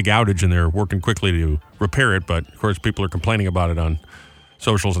a big outage, and they're working quickly to repair it. But, of course, people are complaining about it on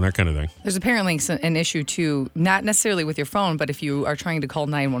socials and that kind of thing. There's apparently an issue, too, not necessarily with your phone, but if you are trying to call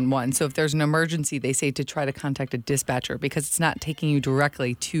 911. So if there's an emergency, they say to try to contact a dispatcher because it's not taking you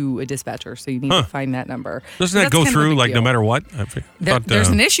directly to a dispatcher. So you need to find that number. Doesn't that go through, like, no matter what? There's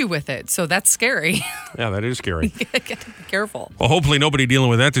an issue with it, so that's scary. Yeah, that is scary. You got to be careful. Well, hopefully nobody dealing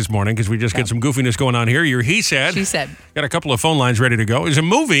with that this morning because we just got some goofiness going on here. Your he said. She said. Got a couple of phone lines ready to go. There's a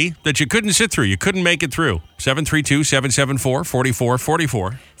movie that you couldn't sit through. You couldn't make it through. 732-774-4444.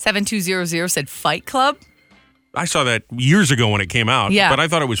 7200 said Fight Club. I saw that years ago when it came out. Yeah. But I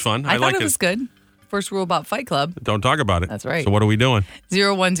thought it was fun. I thought it was good. First rule about Fight Club. Don't talk about it. That's right. So what are we doing?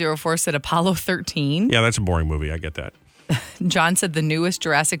 0104 said Apollo 13. Yeah, that's a boring movie. I get that. John said the newest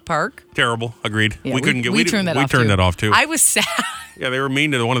Jurassic Park. Terrible. Agreed. Yeah, we couldn't get. We turned that off. We turned that off too. I was sad. Yeah, they were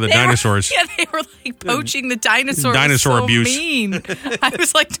mean to one of the dinosaurs. They were like poaching the dinosaurs. Dinosaur so abuse. Mean. I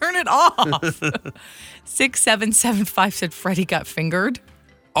was like, turn it off. 6775 said Freddie got fingered.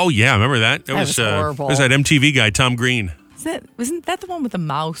 Oh yeah, remember that? That was horrible. It was that MTV guy, Tom Green. Wasn't that the one with the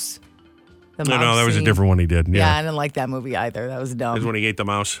mouse? No, that was a different one he did. Yeah, I didn't like that movie either. That was dumb. That was when he ate the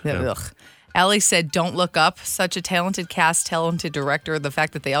mouse. Ugh. Allie said, don't look up. Such a talented cast, talented director. The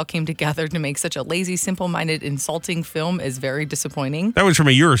fact that they all came together to make such a lazy, simple-minded, insulting film is very disappointing. That was from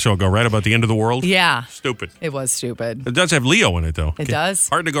a year or so ago, right? About the end of the world? Yeah. Stupid. It was stupid. It does have Leo in it, though. It does.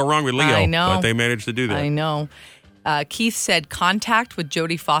 Hard to go wrong with Leo. I know. But they managed to do that. I know. Keith said, Contact with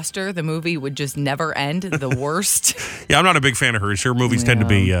Jodie Foster. The movie would just never end. The worst. Yeah, I'm not a big fan of hers. Her movies tend to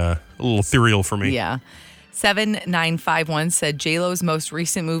be a little ethereal for me. Yeah. 7951 said, J-Lo's most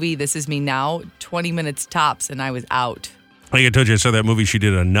recent movie, This Is Me Now, 20 minutes tops, and I was out. I think I told you I saw that movie. She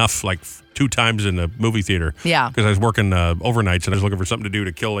did Enough like 2 times in the movie theater. Yeah. Because I was working overnights and I was looking for something to do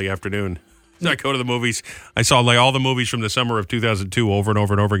to kill the afternoon. So I go to the movies. I saw like all the movies from the summer of 2002 over and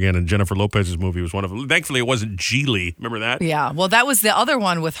over and over again, and Jennifer Lopez's movie was one of them. Thankfully, it wasn't Geely. Remember that? Yeah. Well, that was the other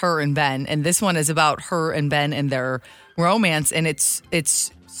one with her and Ben, and this one is about her and Ben and their romance, and it's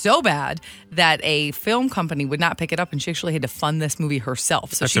so bad that a film company would not pick it up, and she actually had to fund this movie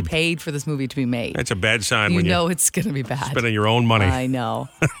herself. So she paid for this movie to be made. That's a bad sign. You when know it's going to be bad. Spending your own money. I know.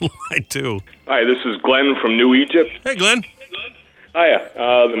 I do. Hi, this is Glenn from New Egypt. Hey, Glenn. Hiya.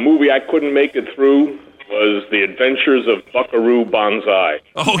 The movie I couldn't make it through was The Adventures of Buckaroo Banzai.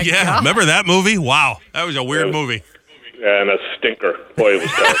 Oh, yeah. God. Remember that movie? Wow. That was a weird movie. And a stinker. Boy, it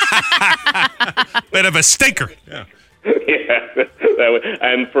was terrible. Bit of a stinker. Yeah. Yeah.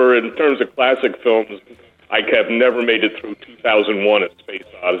 And in terms of classic films, I have never made it through 2001: A Space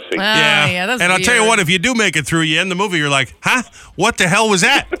Odyssey. Yeah, that's and I'll weird. tell you what, if you do make it through, you end the movie, you're like, huh? What the hell was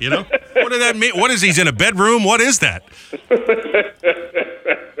that? You know? What did that mean? What is he's in a bedroom? What is that?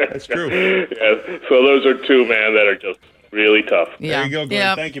 That's true. Yeah, so those are two, man, that are just really tough. Yeah. There you go,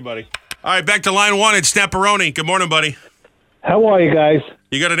 Glenn. Thank you, buddy. All right, back to line 1. It's Snapperoni. Good morning, buddy. How are you guys?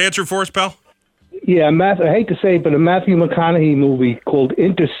 You got an answer for us, pal? Yeah, I hate to say it, but a Matthew McConaughey movie called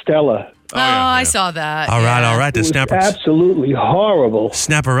Interstellar. I saw that. All right. The Snappers. Absolutely horrible.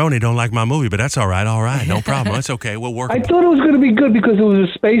 Snapperoni don't like my movie, but that's all right. No problem. That's okay. We'll work. I thought it was going to be good because it was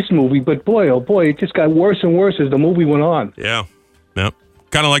a space movie, but boy, oh boy, it just got worse and worse as the movie went on. Yeah. Yep.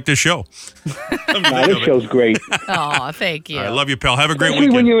 Kind of like this show. This show's great. Oh, thank you. I love you, pal. Have a great Especially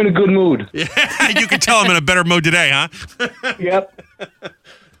weekend. when you're in a good mood. Yeah, you can tell I'm in a better mood today, huh? Yep.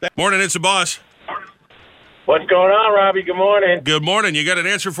 Morning, it's the boss. What's going on, Robbie? Good morning. Good morning. You got an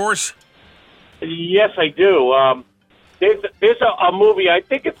answer for us? Yes, I do. There's a movie, I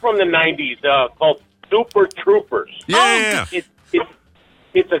think it's from the 90s, called Super Troopers. Yeah.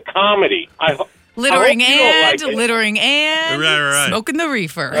 It's a comedy. Littering right. Smoking the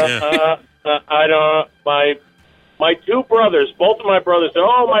reefer. I don't. My two brothers, both of my brothers said,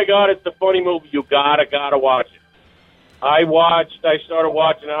 "Oh my God, it's a funny movie. You gotta watch it." I started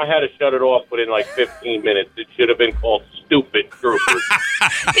watching. I had to shut it off within like 15 minutes. It should have been called Stupid Troopers.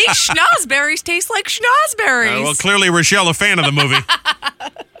 These schnozberries taste like schnozberries. Well, clearly Rochelle a fan of the movie.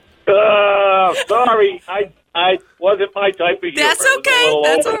 Sorry, I wasn't my type of humor. That's okay.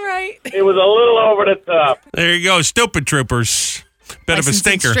 That's all right. It was a little over the top. There you go, Stupid Troopers. Bit of a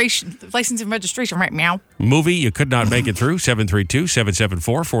stinker. License and registration, right, meow. Movie you could not make it through,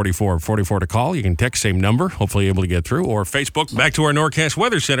 732-774-4444 to call. You can text same number, hopefully able to get through, or Facebook. Back to our Norcast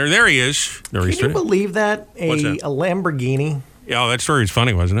Weather Center. There he is. Can you believe that? What's that? A Lamborghini. Yeah, that story is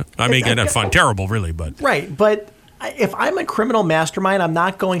funny, wasn't it? I mean, not fun, terrible, really, but. Right, but if I'm a criminal mastermind, I'm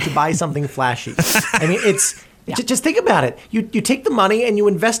not going to buy something flashy. I mean, just think about it. You take the money and you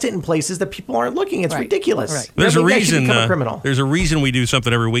invest it in places that people aren't looking. It's ridiculous. Right. There's a reason. A criminal. There's a reason we do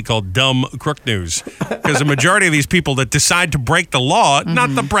something every week called Dumb Crook News, because the majority of these people that decide to break the law,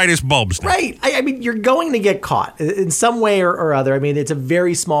 not the brightest bulbs. Right. I mean, you're going to get caught in some way or other. I mean, it's a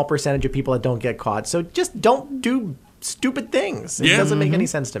very small percentage of people that don't get caught. So just don't do stupid things. It doesn't make any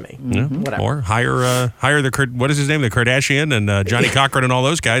sense to me. Yeah. Whatever. Or hire the what is his name, the Kardashian and Johnny Cochran and all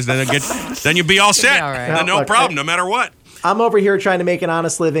those guys. Then you'll be all set. All right. Then no problem, no matter what. I'm over here trying to make an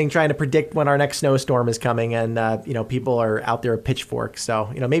honest living, trying to predict when our next snowstorm is coming, and people are out there with pitchforks.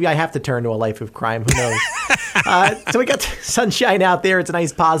 So maybe I have to turn to a life of crime. Who knows? So we got sunshine out there. It's a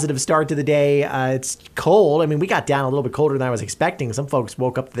nice positive start to the day. It's cold. I mean, we got down a little bit colder than I was expecting. Some folks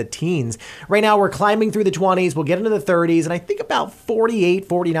woke up to the teens. Right now, we're climbing through the 20s. We'll get into the 30s, and I think about 48,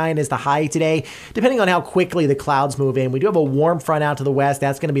 49 is the high today, depending on how quickly the clouds move in. We do have a warm front out to the west.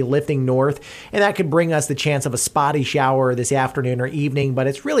 That's going to be lifting north, and that could bring us the chance of a spotty shower this afternoon or evening, but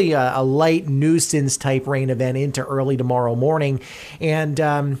it's really a light nuisance type rain event into early tomorrow morning. And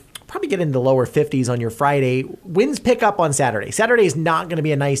probably get into the lower 50s on your Friday. Winds pick up on Saturday. Saturday is not going to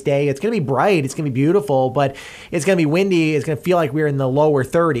be a nice day. It's going to be bright. It's going to be beautiful, but it's going to be windy. It's going to feel like we're in the lower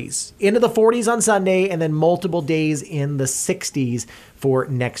 30s. Into the 40s on Sunday, and then multiple days in the 60s for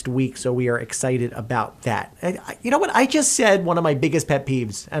next week. So we are excited about that. You know what? I just said one of my biggest pet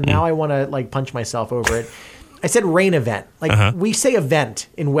peeves, and now I want to punch myself over it. I said rain event. We say event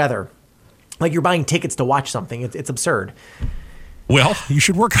in weather. Like you're buying tickets to watch something. It's absurd. Well, you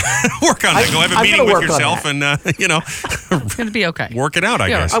should work on that. Go have a meeting with yourself and, It's going to be okay. Work it out, I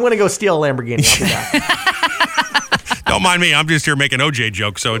guess. I'm going to go steal a Lamborghini. I'll be back. Don't mind me. I'm just here making OJ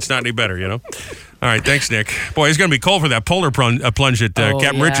jokes, so it's not any better, All right, thanks, Nick. Boy, it's going to be cold for that polar plunge that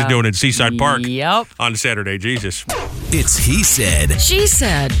Captain Rich is doing at Seaside Park on Saturday. Jesus. It's He Said. She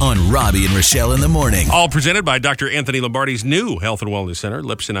Said. On Robby and Rochelle in the morning. All presented by Dr. Anthony Lombardi's new Health and Wellness Center,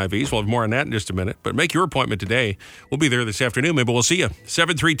 Lips and IVs. We'll have more on that in just a minute. But make your appointment today. We'll be there this afternoon. Maybe we'll see you.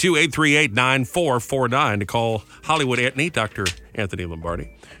 732-838-9449 to call Hollywood Anthony, Dr. Anthony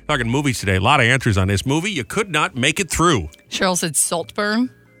Lombardi. Talking movies today. A lot of answers on this movie. You could not make it through. Cheryl said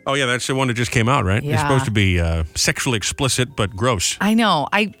Saltburn. Oh, yeah, that's the one that just came out, right? Yeah. It's supposed to be sexually explicit, but gross. I know.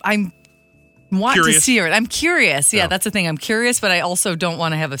 I'm want Curious. to see it. I'm curious. Yeah, that's the thing. I'm curious, but I also don't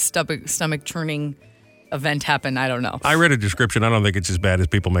want to have a stomach churning event happen. I don't know. I read a description. I don't think it's as bad as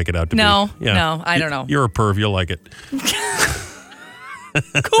people make it out to be. No, I don't know. You're a perv. You'll like it.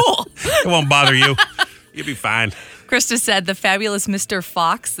 Cool. It won't bother you. You'll be fine. Krista said The Fabulous Mr.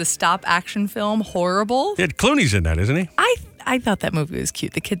 Fox, the stop action film, horrible. Yeah, Clooney's in that, isn't he? I thought that movie was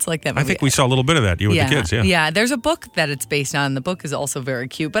cute. The kids like that movie. I think we saw a little bit of that, with the kids, yeah. Yeah, there's a book that it's based on. The book is also very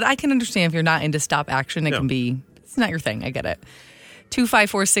cute, but I can understand if you're not into stop action, it can be, it's not your thing. I get it.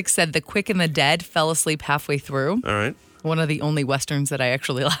 2546 said The Quick and the Dead, fell asleep halfway through. All right. One of the only Westerns that I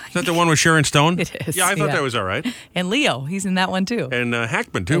actually like. Is that the one with Sharon Stone? It is. Yeah, I thought that was all right. And Leo, he's in that one too. And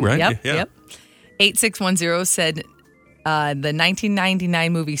Hackman too, right? Yep. 8610 said the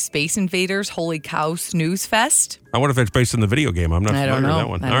 1999 movie Space Invaders, Holy Cow Snooze Fest. I wonder if that's based on the video game. I'm not familiar with that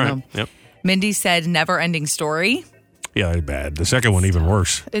one. I don't know. Yep. Mindy said Never Ending Story. Yeah, bad. The second one even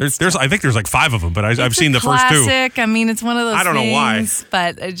worse. There's I think there's like 5 of them, but I've seen the classic. first 2. Classic. I mean, it's one of those I don't know why.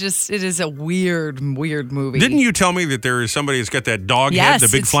 But it is a weird movie. Didn't you tell me that there is somebody that's got that dog head, the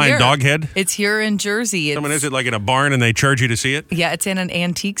big flying dog head? It's here in Jersey. Someone is it like in a barn and they charge you to see it? Yeah, it's in an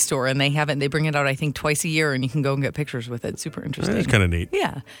antique store and they bring it out I think twice a year and you can go and get pictures with it. Super interesting. It's kind of neat.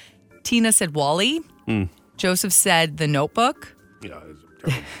 Yeah. Tina said Wall-E. Joseph said The Notebook. Yeah, it's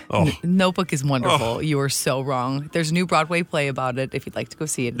terrible. Notebook is wonderful. You are so wrong. There's a new Broadway play about it. If you'd like to go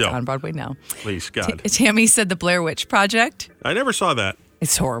see it, it's on Broadway now. Please, God. Tammy said The Blair Witch Project. I never saw that.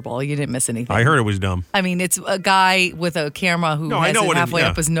 It's horrible. You didn't miss anything. I heard it was dumb. I mean, it's a guy with a camera who has it halfway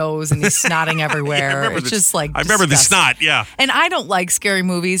up his nose and he's snotting everywhere. It's just like I remember the snot, yeah. And I don't like scary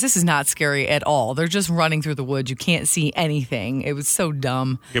movies. This is not scary at all. They're just running through the woods. You can't see anything. It was so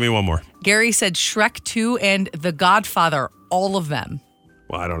dumb. Give me one more. Gary said Shrek 2 and The Godfather, all of them.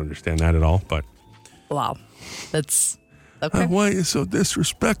 Well, I don't understand that at all, but. Wow. That's okay. Why are you so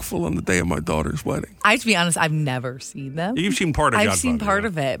disrespectful on the day of my daughter's wedding? I have to be honest, I've never seen them. You've seen part of Godfather. I've seen part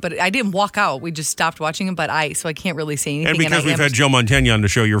of it, but I didn't walk out. We just stopped watching them, so I can't really say anything. And because we've had Joe Montaigne on the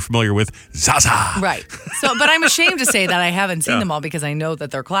show, you're familiar with Zaza. Right. So, but I'm ashamed to say that I haven't seen them all because I know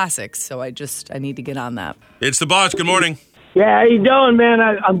that they're classics. So I need to get on that. It's the boss. Good morning. Yeah, how you doing, man?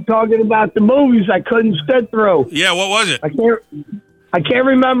 I'm talking about the movies I couldn't sit through. Yeah, what was it? I can't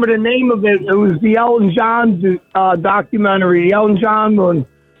remember the name of it. It was the Elton John documentary. The Elton John one.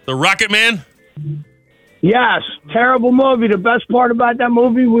 The Rocket Man? Yes. Terrible movie. The best part about that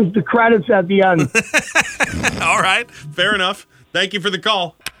movie was the credits at the end. All right. Fair enough. Thank you for the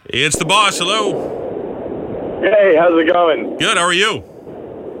call. It's the boss. Hello. Hey, how's it going? Good. How are you?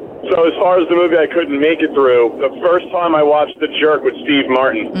 So as far as the movie I couldn't make it through, the first time I watched The Jerk with Steve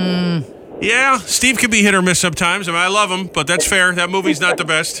Martin. Yeah, Steve can be hit or miss sometimes. I mean, I love him, but that's fair. That movie's not the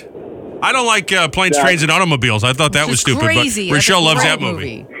best. I don't like Planes, Trains, and Automobiles. I thought that was stupid, crazy. but Rochelle loves that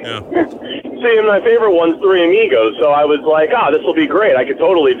movie. Yeah. See, and my favorite one's Three Amigos, so I was like, oh, this will be great. I could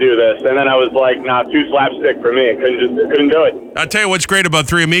totally do this. And then I was like, nah, too slapstick for me. Couldn't do it. I'll tell you what's great about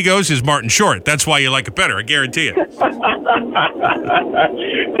Three Amigos is Martin Short. That's why you like it better. I guarantee it.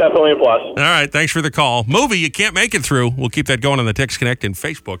 Definitely a plus. All right. Thanks for the call. Movie you can't make it through. We'll keep that going on the Text Connect and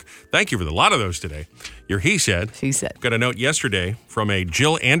Facebook. Thank you for a lot of those today. Your He Said. She said. Got a note yesterday from a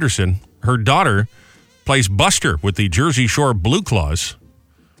Jill Anderson. Her daughter plays Buster with the Jersey Shore Blue Claws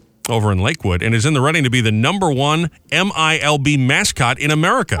over in Lakewood and is in the running to be the #1 MILB mascot in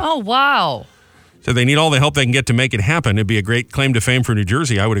America. Oh, wow. So they need all the help they can get to make it happen. It'd be a great claim to fame for New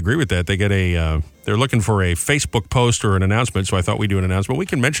Jersey. I would agree with that. They get they're looking for a Facebook post or an announcement, so I thought we'd do an announcement. We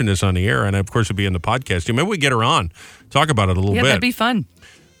can mention this on the air, and of course it'll be in the podcast too. Maybe we get her on, talk about it a little bit. Yeah, that'd be fun.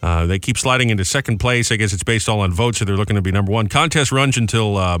 They keep sliding into second place. I guess it's based all on votes, so they're looking to be #1. Contest runs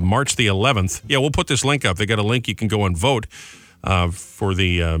until March the 11th. Yeah, we'll put this link up. They got a link. You can go and vote for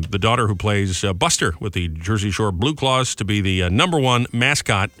the daughter who plays Buster with the Jersey Shore Blue Claws to be the #1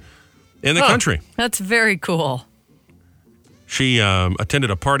 mascot in the country. That's very cool. She attended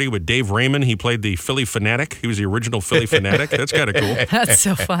a party with Dave Raymond. He played the Philly Fanatic. He was the original Philly Fanatic. That's kind of cool. That's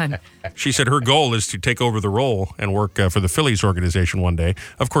so fun. She said her goal is to take over the role and work for the Phillies organization one day.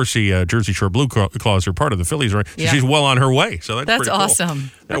 Of course, the Jersey Shore Blue Claws are part of the Phillies. So she's well on her way. So that's pretty cool.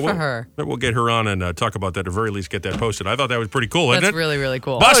 Awesome. Good for her. We'll get her on and talk about that, at the very least get that posted. I thought that was pretty cool, isn't it? That's really, really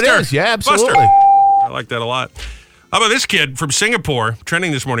cool. Buster! Oh, it is. Yeah, absolutely. Buster. I like that a lot. How about this kid from Singapore,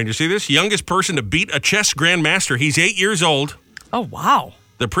 trending this morning? Did you see this? Youngest person to beat a chess grandmaster. He's 8 years old. Oh, wow.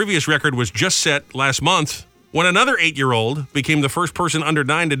 The previous record was just set last month when another 8-year-old became the first person under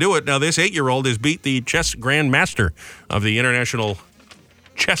 9 to do it. Now, this 8-year-old has beat the chess grandmaster of the International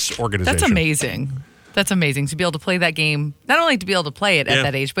Chess Organization. That's amazing. That's amazing to be able to play that game. Not only to be able to play it at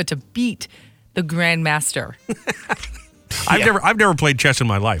that age, but to beat the grandmaster. I've never played chess in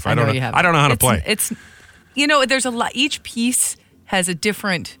my life. I don't know how to play. It's there's a lot. Each piece has a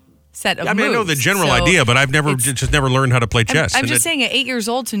different set of moves. I know the general idea, but I've never learned how to play chess. I'm just saying, at 8 years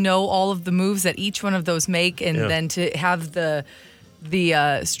old, to know all of the moves that each one of those make, and then to have the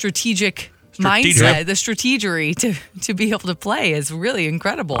strategic mindset, the strategery to be able to play is really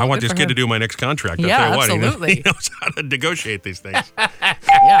incredible. I want this kid to do my next contract. I'll tell you what, absolutely. He knows how to negotiate these things.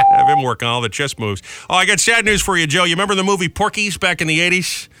 Have him work on all the chess moves. Oh, I got sad news for you, Joe. You remember the movie Porky's back in the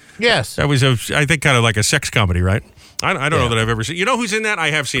 80s? Yes. That was, I think, kind of like a sex comedy, right? I don't know that I've ever seen. You know who's in that? I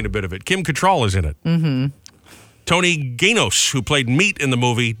have seen a bit of it. Kim Cattrall is in it. Mm-hmm. Tony Ganos, who played Meat in the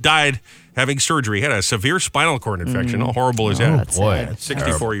movie, died having surgery. He had a severe spinal cord infection. How horrible is that? Oh, boy.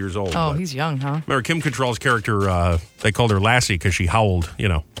 64 years old. Oh, he's young, huh? Remember, Kim Cattrall's character, they called her Lassie because she howled,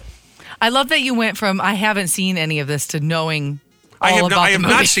 I love that you went from, I haven't seen any of this, to knowing I have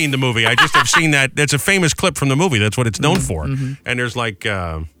not seen the movie. I just have seen that. That's a famous clip from the movie. That's what it's known for. Mm-hmm. And there's like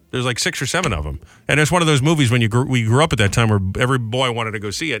 6 or 7 of them. And it's one of those movies when we grew up at that time where every boy wanted to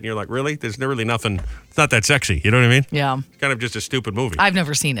go see it. And you're like, really? There's really nothing. It's not that sexy. You know what I mean? Yeah. It's kind of just a stupid movie. I've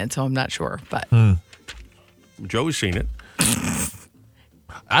never seen it, so I'm not sure. But Joe's seen it.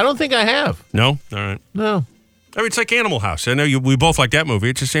 I don't think I have. No? All right. No. I mean, it's like Animal House. I know we both like that movie.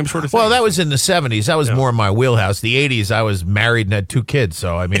 It's the same sort of thing. Well, that was in the 70s. That was more in my wheelhouse. The 80s, I was married and had 2 kids,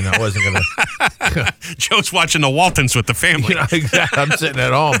 so I mean, I wasn't going to. Joe's watching the Waltons with the family. Exactly. I'm sitting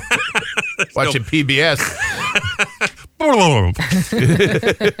at home watching PBS. No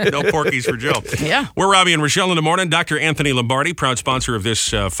Porkies for Joe. Yeah. We're Robby and Rochelle in the morning. Dr. Anthony Lombardi, proud sponsor of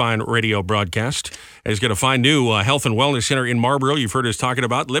this fine radio broadcast, is going to find new health and wellness center in Marlboro. You've heard us talking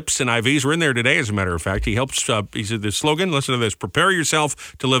about Lips and IVs. We're in there today, as a matter of fact. He helps, he said the slogan, listen to this, prepare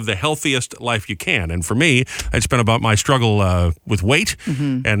yourself to live the healthiest life you can. And for me, it's been about my struggle with weight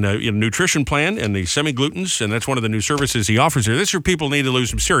and nutrition plan and the semi-glutens, and that's one of the new services he offers there. This is for people who need to lose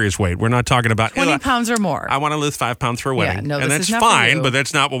some serious weight. We're not talking about 20 pounds or more. I want to lose 5 pounds for a wedding. Yeah, no, and this that's is not for fine, you. but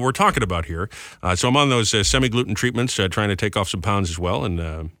that's not what we're talking about here. So I'm on those semi-gluten treatments, trying to take off some pounds as well. And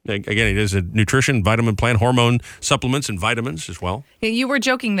again, it is a nutrition, vitamin plan, hormone supplements, and vitamins as well. You were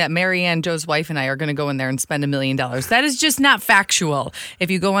joking that Marianne, Joe's wife, and I are going to go in there and spend $1 million. That is just not factual.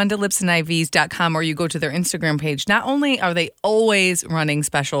 If you go on to lipsandivs.com or you go to their Instagram page, not only are they always running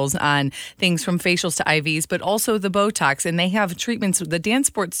specials on things from facials to IVs, but also the Botox. And they have treatments. The dance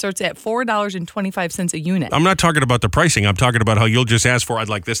sport starts at $4.25 a unit. I'm not talking about the price pricing. I'm talking about how you'll just ask for, I'd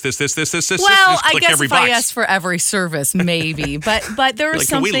like this. Well, just I click guess every if box. I ask for every service, maybe. But there is Like,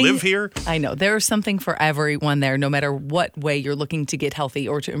 something. can we live here? I know. There is something for everyone there, no matter what way you're looking to get healthy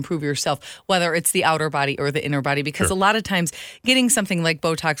or to improve yourself, whether it's the outer body or the inner body. Because a lot of times getting something like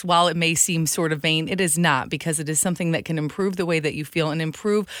Botox, while it may seem sort of vain, it is not, because it is something that can improve the way that you feel and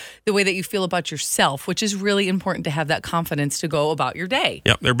improve the way that you feel about yourself, which is really important to have that confidence to go about your day.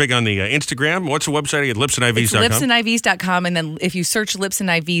 Yep, they're big on the Instagram. What's the website again? Lipsandivs.com. It's lipsandivs.com, and then if you search Lips and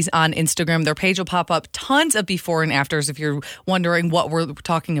IVs on Instagram, their page will pop up. Tons of before and afters if you're wondering what we're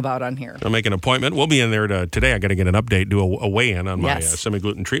talking about on here. I'll make an appointment. We'll be in there today. I got to get an update, do a weigh-in on my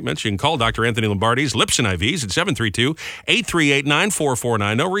semi-gluten treatments. You can call Dr. Anthony Lombardi's Lips and IVs at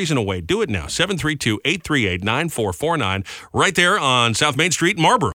 732-838-9449. No reason to wait. Do it now. 732-838-9449. Right there on South Main Street in Marlboro.